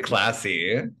 very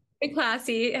classy. very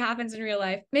classy. It happens in real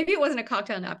life. Maybe it wasn't a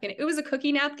cocktail napkin; it was a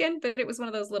cookie napkin, but it was one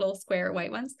of those little square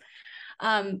white ones.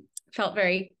 Felt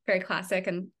very, very classic,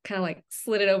 and kind of like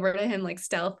slid it over to him like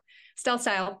stealth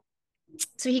style.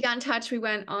 So he got in touch. We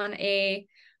went on a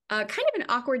kind of an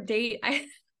awkward date.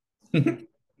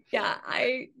 Yeah,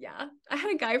 I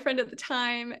had a guy friend at the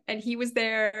time and he was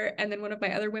there, and then one of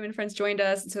my other women friends joined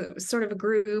us, and so it was sort of a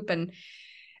group. And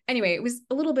anyway, it was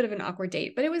a little bit of an awkward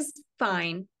date, but it was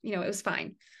fine. It was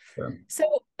fine. Sure. So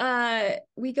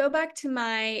we go back to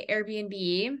my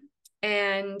Airbnb,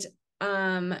 and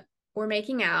we're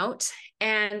making out.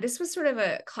 And this was sort of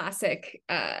a classic,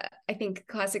 I think,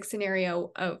 classic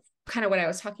scenario of kind of what I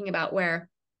was talking about, where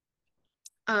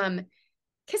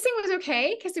kissing was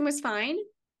okay, kissing was fine.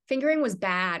 Fingering was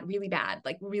bad, really bad,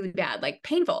 like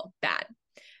painful, bad.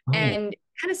 Oh, And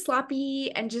kind of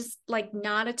sloppy and just like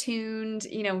not attuned,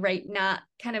 right? Not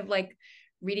kind of like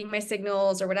reading my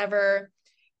signals or whatever.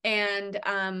 And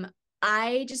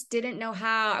I just didn't know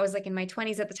how. I was like in my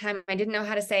 20s at the time. I didn't know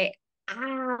how to say,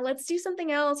 let's do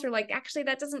something else, or like, actually,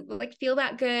 that doesn't like feel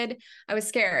that good. I was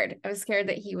scared. I was scared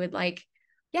that he would like,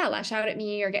 yeah, lash out at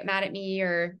me or get mad at me,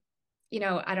 or,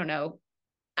 I don't know.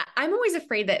 I'm always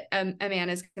afraid that a man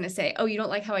is going to say, oh, you don't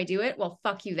like how I do it? Well,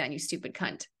 fuck you then, you stupid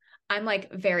cunt. I'm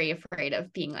like very afraid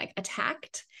of being like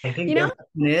attacked, I think you know?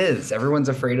 everyone is. Everyone's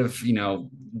afraid of,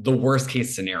 the worst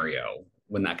case scenario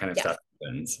when that kind of Yes. stuff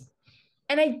happens.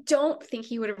 And I don't think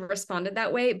he would have responded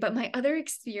that way. But my other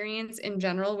experience in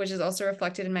general, which is also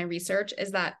reflected in my research,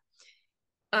 is that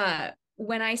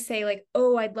when I say like,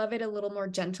 oh, I'd love it a little more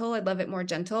gentle, I'd love it more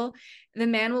gentle, the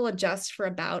man will adjust for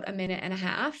about a minute and a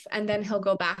half, and then he'll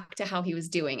go back to how he was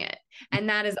doing it. And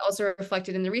that is also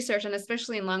reflected in the research. And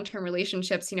especially in long-term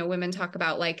relationships, women talk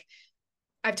about like,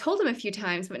 I've told him a few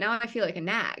times, but now I feel like a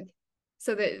nag.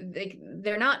 So that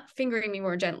they're not fingering me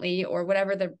more gently or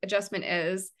whatever the adjustment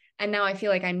is. And now I feel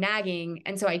like I'm nagging.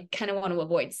 And so I kind of want to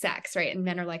avoid sex, right? And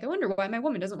men are like, I wonder why my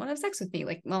woman doesn't want to have sex with me.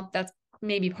 Like, well, that's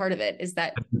maybe part of it, is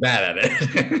that Bad at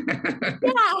it.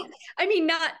 yeah, I mean,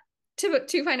 not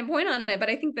to find a point on it, but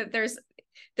I think that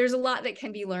there's a lot that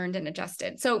can be learned and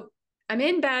adjusted. So I'm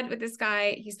in bed with this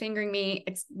guy, he's fingering me,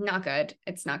 it's not good,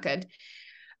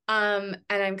 and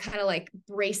I'm kind of like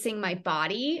bracing my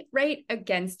body right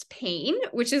against pain,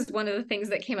 which is one of the things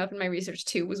that came up in my research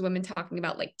too, was women talking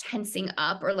about like tensing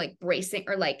up or like bracing,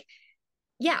 or like,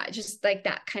 yeah, just like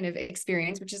that kind of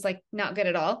experience, which is like not good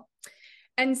at all.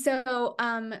 And so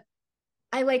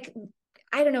I like,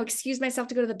 I don't know, excused myself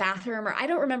to go to the bathroom, or I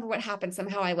don't remember what happened.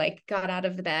 Somehow I like got out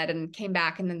of the bed and came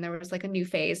back, and then there was like a new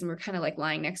phase, and we're kind of like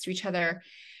lying next to each other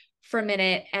for a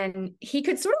minute. And he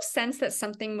could sort of sense that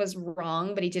something was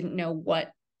wrong, but he didn't know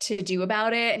what to do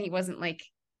about it. And he wasn't like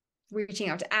reaching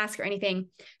out to ask or anything.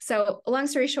 So long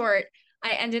story short,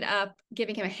 I ended up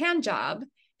giving him a hand job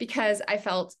because I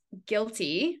felt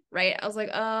guilty, right? I was like,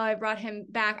 oh, I brought him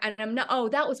back, and I'm not, oh,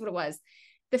 that was what it was.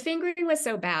 The fingering was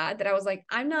so bad that I was like,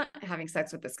 I'm not having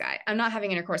sex with this guy. I'm not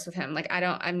having intercourse with him. Like,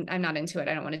 I'm not into it.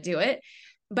 I don't want to do it.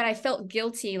 But I felt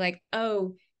guilty, like,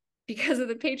 oh, because of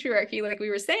the patriarchy, like we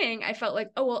were saying, I felt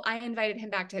like, oh, well, I invited him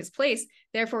back to his place.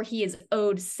 Therefore, he is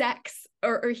owed sex,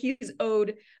 or he's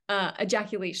owed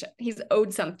ejaculation. He's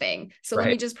owed something. So Right.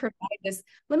 let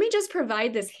me just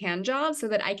provide this hand job so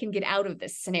that I can get out of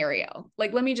this scenario.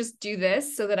 Like, let me just do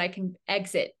this so that I can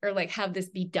exit, or like have this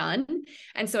be done.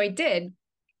 And so I did.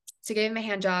 So I gave him a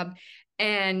hand job,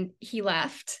 and he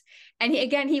left. And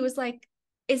he was like,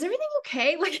 is everything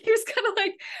okay? Like, he was kind of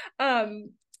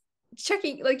like,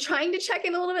 checking, like trying to check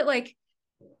in a little bit, like,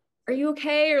 are you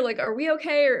okay? Or like, are we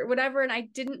okay? Or whatever. And I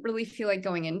didn't really feel like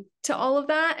going into all of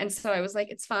that. And so I was like,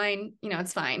 it's fine.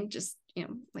 It's fine. Just,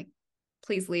 like,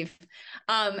 please leave.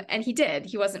 And he did.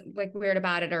 He wasn't like weird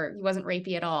about it, or he wasn't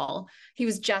rapey at all. He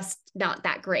was just not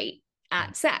that great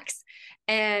at sex.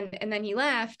 And then he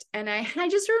left. And I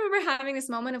just remember having this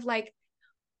moment of like,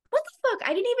 what the fuck?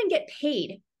 I didn't even get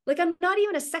paid. Like, I'm not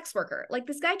even a sex worker. Like,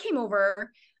 this guy came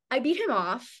over, I beat him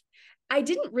off. I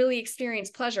didn't really experience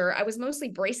pleasure. I was mostly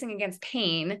bracing against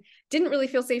pain, didn't really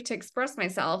feel safe to express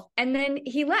myself. And then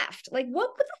he left. Like, what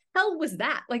the hell was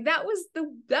that? Like, that was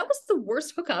the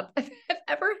worst hookup I've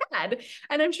ever had.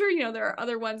 And I'm sure, there are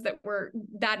other ones that were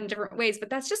bad in different ways, but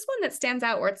that's just one that stands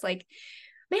out, where it's like,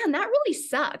 man, that really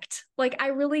sucked. Like, I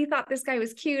really thought this guy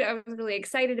was cute. I was really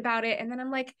excited about it. And then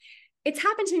I'm like, it's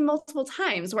happened to me multiple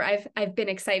times where I've been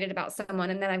excited about someone,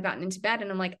 and then I've gotten into bed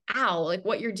and I'm like, ow, like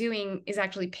what you're doing is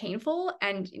actually painful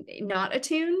and not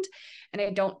attuned. And I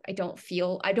don't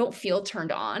feel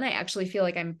turned on. I actually feel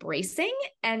like I'm bracing,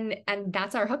 and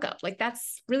that's our hookup. Like,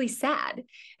 that's really sad.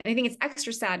 And I think it's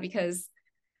extra sad because,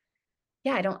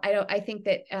 yeah, I think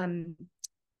that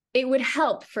it would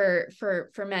help for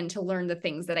men to learn the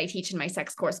things that I teach in my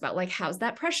sex course about, like, how's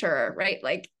that pressure, right?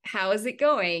 Like, how is it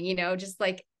going? Just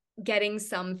like getting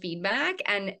some feedback,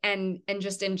 and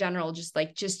just in general,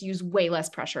 just use way less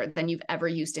pressure than you've ever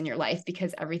used in your life,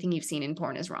 because everything you've seen in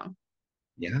porn is wrong.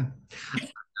 Yeah.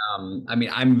 I mean,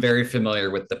 I'm very familiar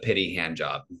with the pity hand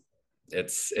job.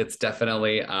 It's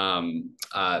definitely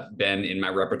been in my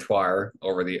repertoire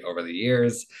over the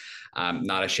years. I'm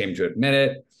not ashamed to admit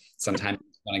it. Sometimes I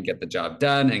want to get the job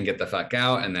done and get the fuck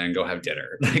out, and then go have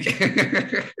dinner,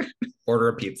 like order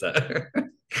a pizza.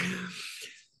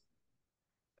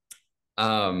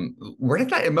 Where did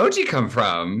that emoji come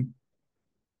from?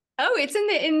 Oh, it's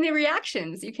in the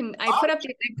reactions. I put up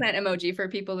the eggplant emoji for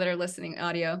people that are listening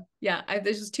audio. Yeah,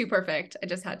 this is too perfect. I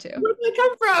just had to. Where did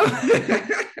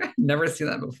that come from? Never seen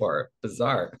that before.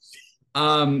 Bizarre.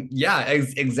 Yeah,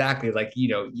 exactly. Like,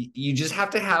 you just have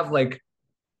to have like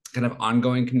kind of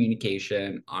ongoing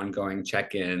communication, ongoing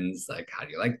check-ins, like how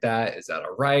do you like that? Is that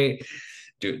all right?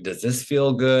 Does this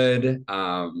feel good?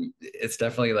 It's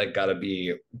definitely like got to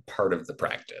be part of the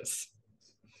practice.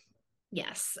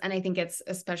 Yes, and I think it's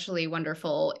especially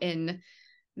wonderful in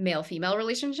male-female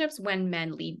relationships when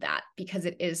men lead that, because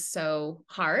it is so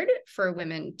hard for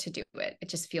women to do it. It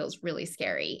just feels really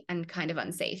scary and kind of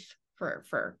unsafe for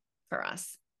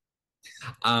us.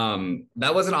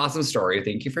 That was an awesome story.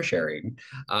 Thank you for sharing.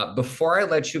 Before I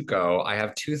let you go, I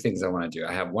have two things I want to do.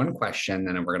 I have one question,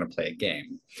 and then we're going to play a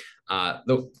game.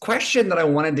 The question that I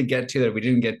wanted to get to that we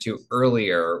didn't get to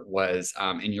earlier was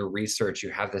in your research,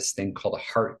 you have this thing called a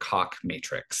heart cock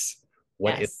matrix.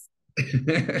 What is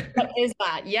Yes. What is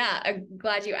that? Yeah, I'm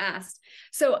glad you asked.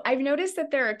 So I've noticed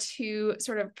that there are two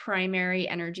sort of primary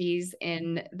energies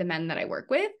in the men that I work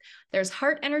with. There's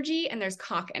heart energy and there's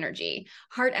cock energy.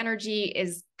 Heart energy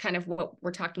is kind of what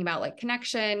we're talking about, like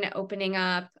connection, opening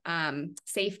up,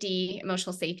 safety,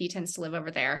 emotional safety tends to live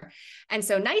over there. And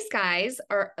so nice guys,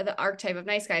 or the archetype of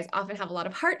nice guys, often have a lot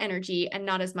of heart energy and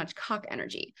not as much cock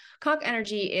energy. Cock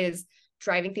energy is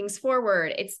driving things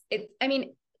forward. I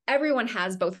mean, everyone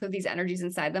has both of these energies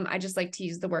inside them. I just like to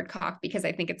use the word cock because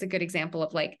I think it's a good example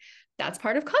of like, that's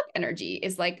part of cock energy,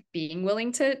 is like being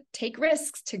willing to take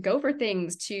risks, to go for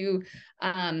things, to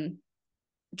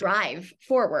drive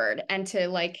forward, and to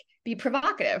like be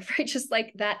provocative, right? Just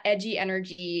like that edgy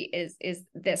energy is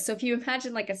this. So if you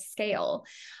imagine like a scale,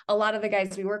 a lot of the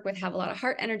guys we work with have a lot of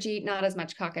heart energy, not as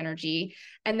much cock energy.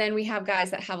 And then we have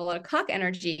guys that have a lot of cock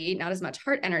energy, not as much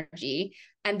heart energy.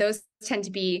 And those tend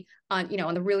to be on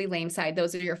the really lame side.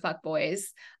 Those are your fuck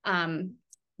boys.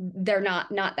 They're not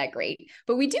that great.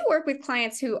 But we do work with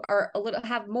clients who are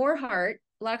have more heart,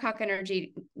 a lot of cock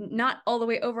energy, not all the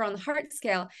way over on the heart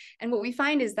scale. And what we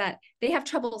find is that they have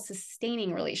trouble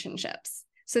sustaining relationships.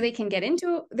 So they can get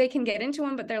into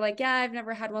them, but they're like, yeah, I've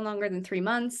never had one longer than 3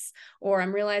 months, or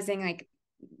I'm realizing like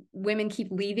women keep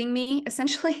leaving me,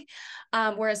 essentially.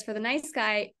 Whereas for the nice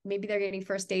guy, maybe they're getting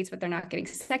first dates, but they're not getting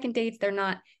second dates.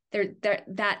 They're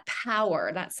that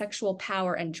power, that sexual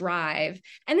power and drive.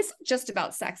 And it's not just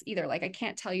about sex either. Like I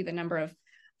can't tell you the number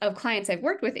of clients I've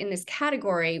worked with in this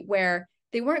category where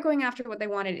they weren't going after what they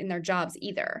wanted in their jobs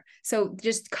either. So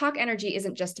just cock energy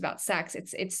isn't just about sex.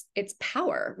 It's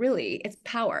power, really. It's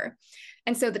power.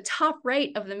 And so the top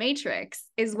right of the matrix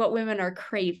is what women are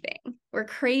craving. We're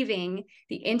craving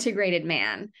the integrated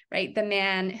man, right? The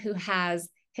man who has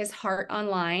his heart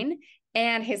online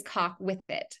and his cock with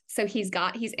it. So he's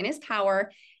in his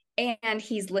power and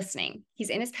he's listening. He's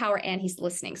in his power and he's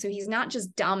listening. So he's not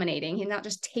just dominating, he's not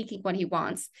just taking what he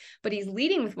wants, but he's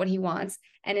leading with what he wants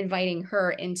and inviting her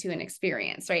into an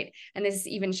experience, right? And this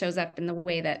even shows up in the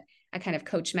way that I kind of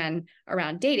coach men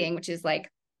around dating, which is like,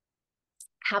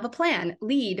 have a plan,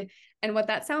 lead. And what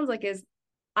that sounds like is,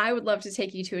 I would love to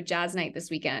take you to a jazz night this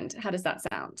weekend. How does that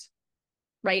sound?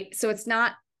 Right? So it's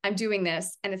not, I'm doing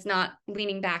this, and it's not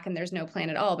leaning back and there's no plan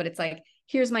at all, but it's like,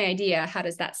 here's my idea. How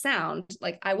does that sound?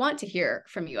 Like, I want to hear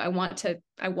from you. I want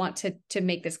to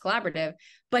make this collaborative,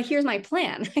 but here's my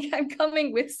plan. Like, I'm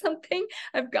coming with something.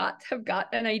 I've got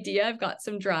an idea. I've got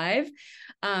some drive.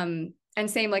 And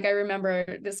same, like I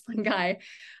remember this one guy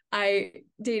I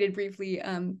dated briefly.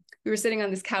 We were sitting on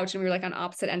this couch and we were like on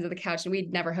opposite ends of the couch and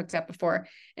we'd never hooked up before.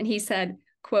 And he said,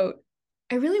 quote,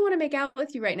 "I really want to make out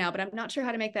with you right now, but I'm not sure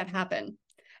how to make that happen."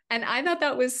 And I thought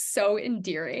that was so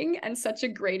endearing and such a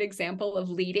great example of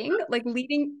leading. Like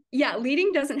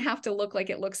leading doesn't have to look like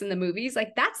it looks in the movies.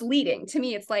 Like that's leading. To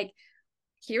me, it's like,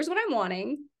 here's what I'm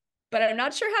wanting, but I'm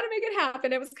not sure how to make it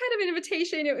happen. It was kind of an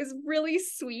invitation. It was really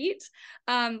sweet.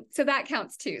 So that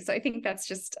counts too. So I think that's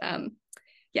just,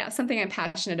 something I'm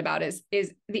passionate about is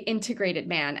the integrated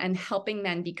man and helping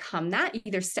men become that,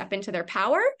 either step into their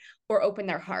power or open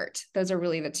their heart. Those are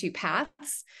really the two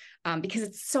paths. Because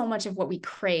it's so much of what we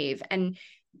crave. And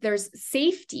there's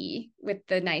safety with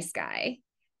the nice guy,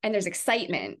 and there's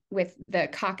excitement with the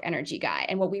cock energy guy.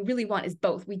 And what we really want is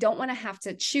both. We don't want to have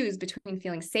to choose between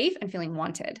feeling safe and feeling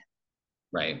wanted.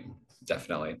 Right.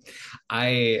 Definitely.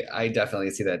 I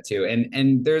definitely see that too.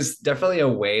 And there's definitely a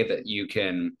way that you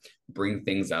can bring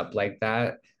things up like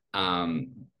that.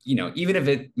 You know, even if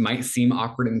it might seem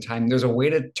awkward in time, there's a way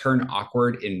to turn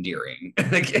awkward endearing.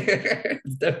 Like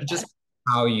that's just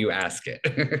how you ask it.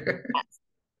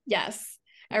 Yes.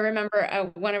 I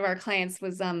remember one of our clients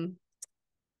was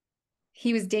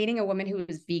he was dating a woman who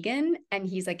was vegan, and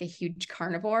he's like a huge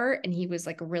carnivore, and he was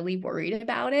like really worried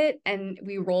about it, and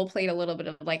we role played a little bit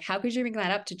of like, how could you bring that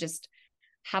up to just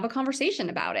have a conversation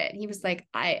about it? And he was like,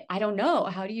 I don't know,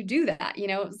 how do you do that? You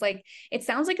know, it was like, it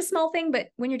sounds like a small thing, but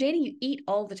when you're dating, you eat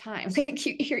all the time. Like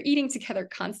you're eating together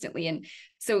constantly. And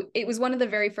so it was one of the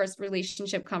very first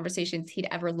relationship conversations he'd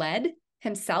ever led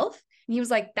himself. And he was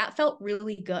like, that felt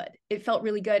really good. It felt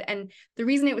really good. And the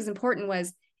reason it was important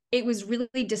was it was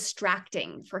really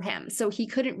distracting for him. So he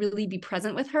couldn't really be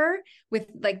present with her with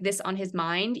like this on his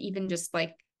mind, even just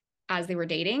like as they were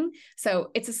dating.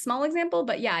 So it's a small example,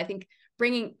 but yeah, I think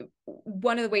bringing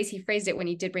one of the ways he phrased it when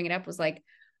he did bring it up was like,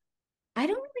 I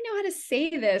don't really know how to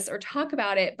say this or talk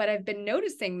about it, but I've been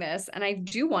noticing this and I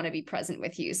do want to be present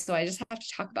with you. So I just have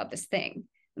to talk about this thing.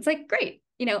 It's like, great,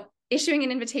 you know, issuing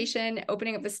an invitation,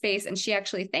 opening up the space. And she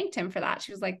actually thanked him for that.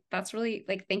 She was like, that's really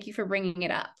like, thank you for bringing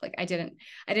it up. Like, I didn't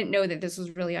know that this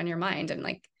was really on your mind. And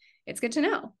like, it's good to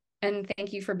know. And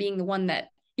thank you for being the one that,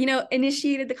 you know,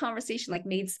 initiated the conversation, like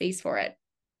made space for it.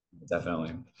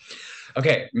 Definitely.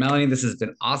 Okay, Melanie, this has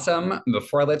been awesome.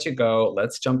 Before I let you go,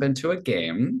 let's jump into a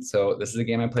game. So, this is a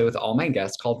game I play with all my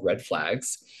guests called Red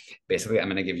Flags. Basically, I'm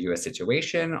going to give you a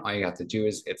situation. All you have to do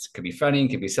is, it could be funny, it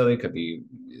could be silly, it could be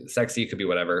sexy, it could be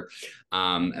whatever.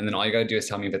 And then all you got to do is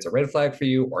tell me if it's a red flag for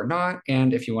you or not.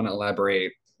 And if you want to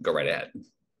elaborate, go right ahead.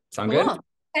 Sound good?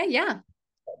 Okay, yeah.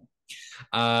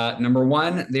 Number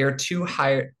one, they are too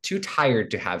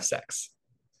tired to have sex.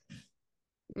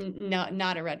 No,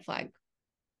 not a red flag.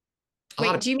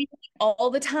 Wait, do you mean all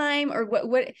the time, or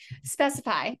what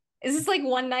specify? Is this like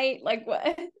one night? Like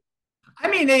what? I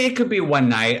mean, it could be one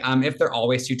night. If they're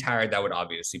always too tired, that would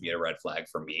obviously be a red flag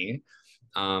for me.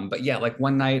 But yeah, like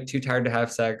one night, too tired to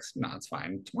have sex. No, it's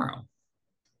fine. Tomorrow.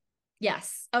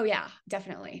 Yes. Oh yeah,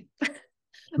 definitely.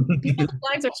 People's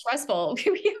lives are stressful.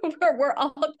 We're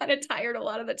all kind of tired a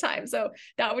lot of the time. So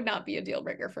that would not be a deal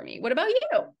breaker for me. What about you?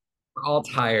 We're all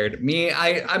tired. Me,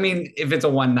 I mean, if it's a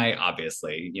one night,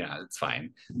 obviously, yeah, it's fine.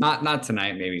 Not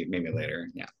tonight, maybe later.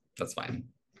 Yeah, that's fine.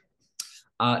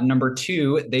 Number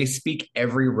two, they speak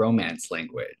every romance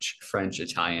language: French,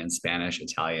 Italian, Spanish,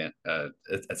 Italian,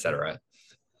 etc.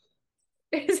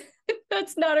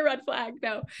 That's not a red flag.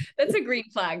 No, that's a green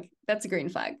flag. That's a green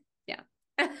flag. Yeah.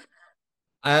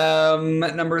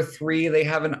 Number three, they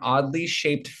have an oddly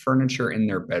shaped furniture in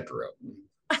their bedroom.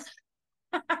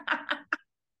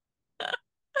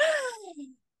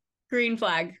 Green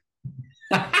flag.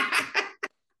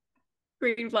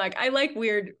 Green flag. I like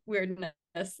weirdness.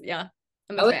 Yeah.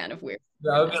 I'm a fan of weird.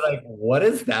 I would be like, what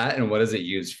is that and what is it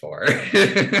used for?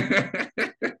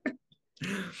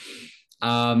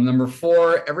 Number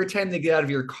four, every time they get out of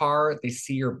your car, they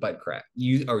see your butt crack.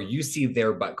 You see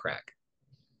their butt crack.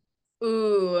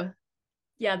 Ooh.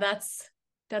 Yeah, that's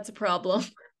a problem.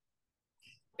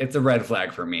 It's a red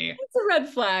flag for me. It's a red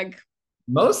flag.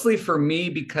 Mostly for me,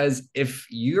 because if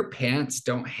your pants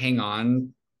don't hang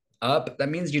on up, that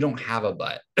means you don't have a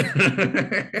butt.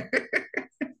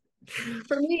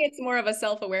 For me, it's more of a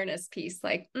self-awareness piece.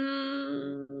 Like,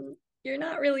 you're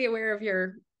not really aware of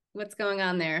what's going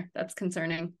on there. That's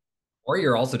concerning. Or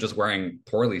you're also just wearing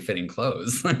poorly fitting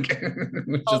clothes. Like,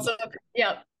 also,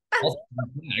 yep. Also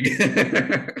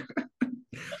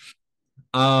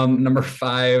number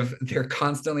five, they're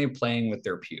constantly playing with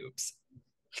their pubes.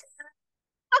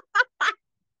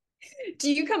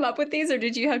 Do you come up with these, or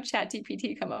did you have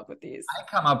ChatGPT come up with these? I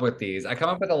come up with these. I come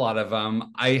up with a lot of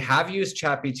them. I have used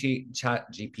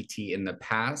ChatGPT in the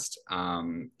past.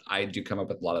 I do come up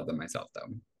with a lot of them myself,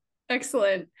 though.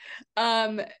 Excellent.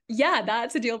 Yeah,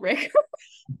 that's a deal breaker.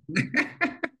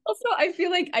 Also, I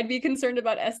feel like I'd be concerned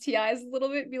about STIs a little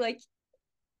bit. Be like,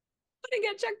 I'm gonna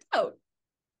get checked out.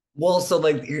 Well, so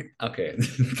like, okay,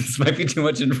 this might be too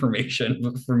much information,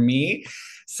 but for me,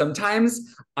 sometimes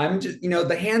I'm just,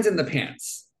 the hands in the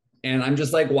pants, and I'm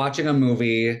just like watching a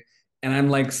movie, and I'm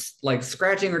like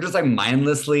scratching or just like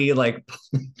mindlessly like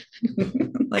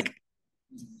like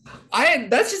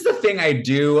that's just the thing I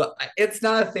do. It's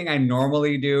not a thing I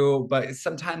normally do, but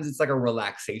sometimes it's like a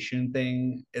relaxation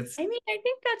thing. I mean, I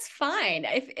think that's fine.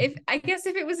 If I guess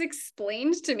if it was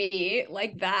explained to me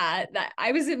like that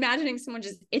I was imagining someone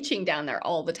just itching down there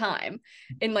all the time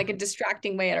in like a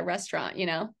distracting way at a restaurant,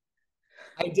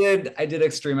 I did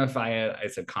extremify it. I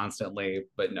said constantly,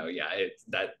 but no, yeah,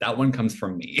 that one comes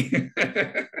from me.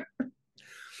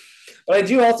 But I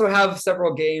do also have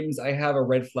several games. I have a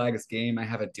red flags game. I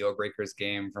have a deal breakers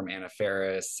game from Anna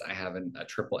Faris. I have a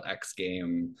triple X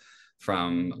game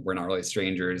from We're Not Really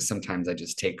Strangers. Sometimes I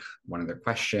just take one of their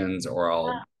questions or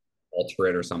I'll alter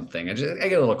it or something. I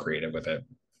get a little creative with it.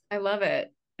 I love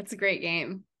it. It's a great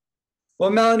game.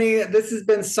 Well, Melanie, this has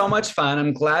been so much fun.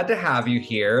 I'm glad to have you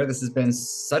here. This has been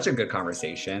such a good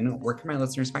conversation. Where can my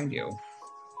listeners find you?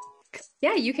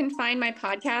 Yeah, you can find my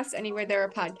podcast anywhere there are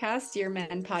podcasts. Dear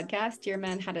Men podcast, Dear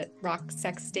Men: How to Rock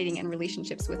Sex, Dating, and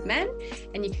Relationships with Men.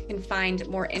 And you can find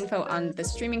more info on the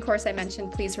streaming course I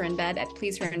mentioned, Please Her in Bed, at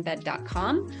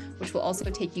pleaseherinbed.com, which will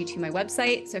also take you to my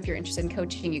website. So if you're interested in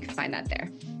coaching, you can find that there.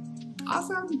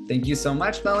 Awesome. Thank you so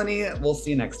much, Melanie. We'll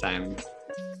see you next time.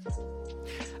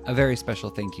 A very special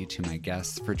thank you to my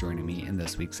guests for joining me in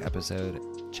this week's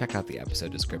episode. Check out the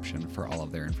episode description for all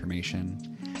of their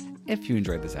information. If you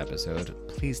enjoyed this episode,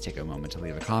 please take a moment to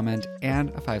leave a comment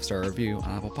and a 5-star review on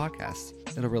Apple Podcasts.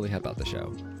 It'll really help out the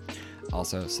show.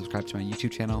 Also, subscribe to my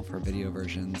YouTube channel for video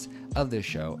versions of this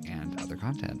show and other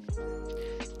content.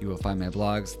 You will find my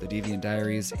blogs, The Deviant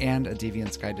Diaries, and A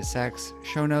Deviant's Guide to Sex,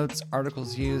 show notes,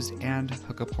 articles used, and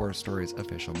Hookup Horror Stories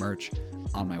official merch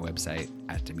on my website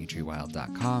at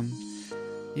dimitriwild.com.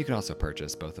 You can also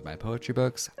purchase both of my poetry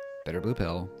books, Bitter Blue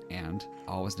Pill, and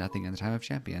All Was Nothing in the Time of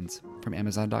Champions from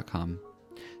Amazon.com.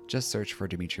 Just search for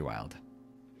Dimitri Wild.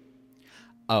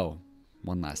 Oh,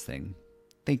 one last thing.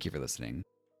 Thank you for listening.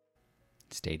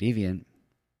 Stay deviant.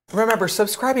 Remember,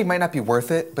 subscribing might not be worth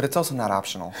it, but it's also not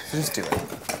optional. So just do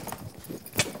it.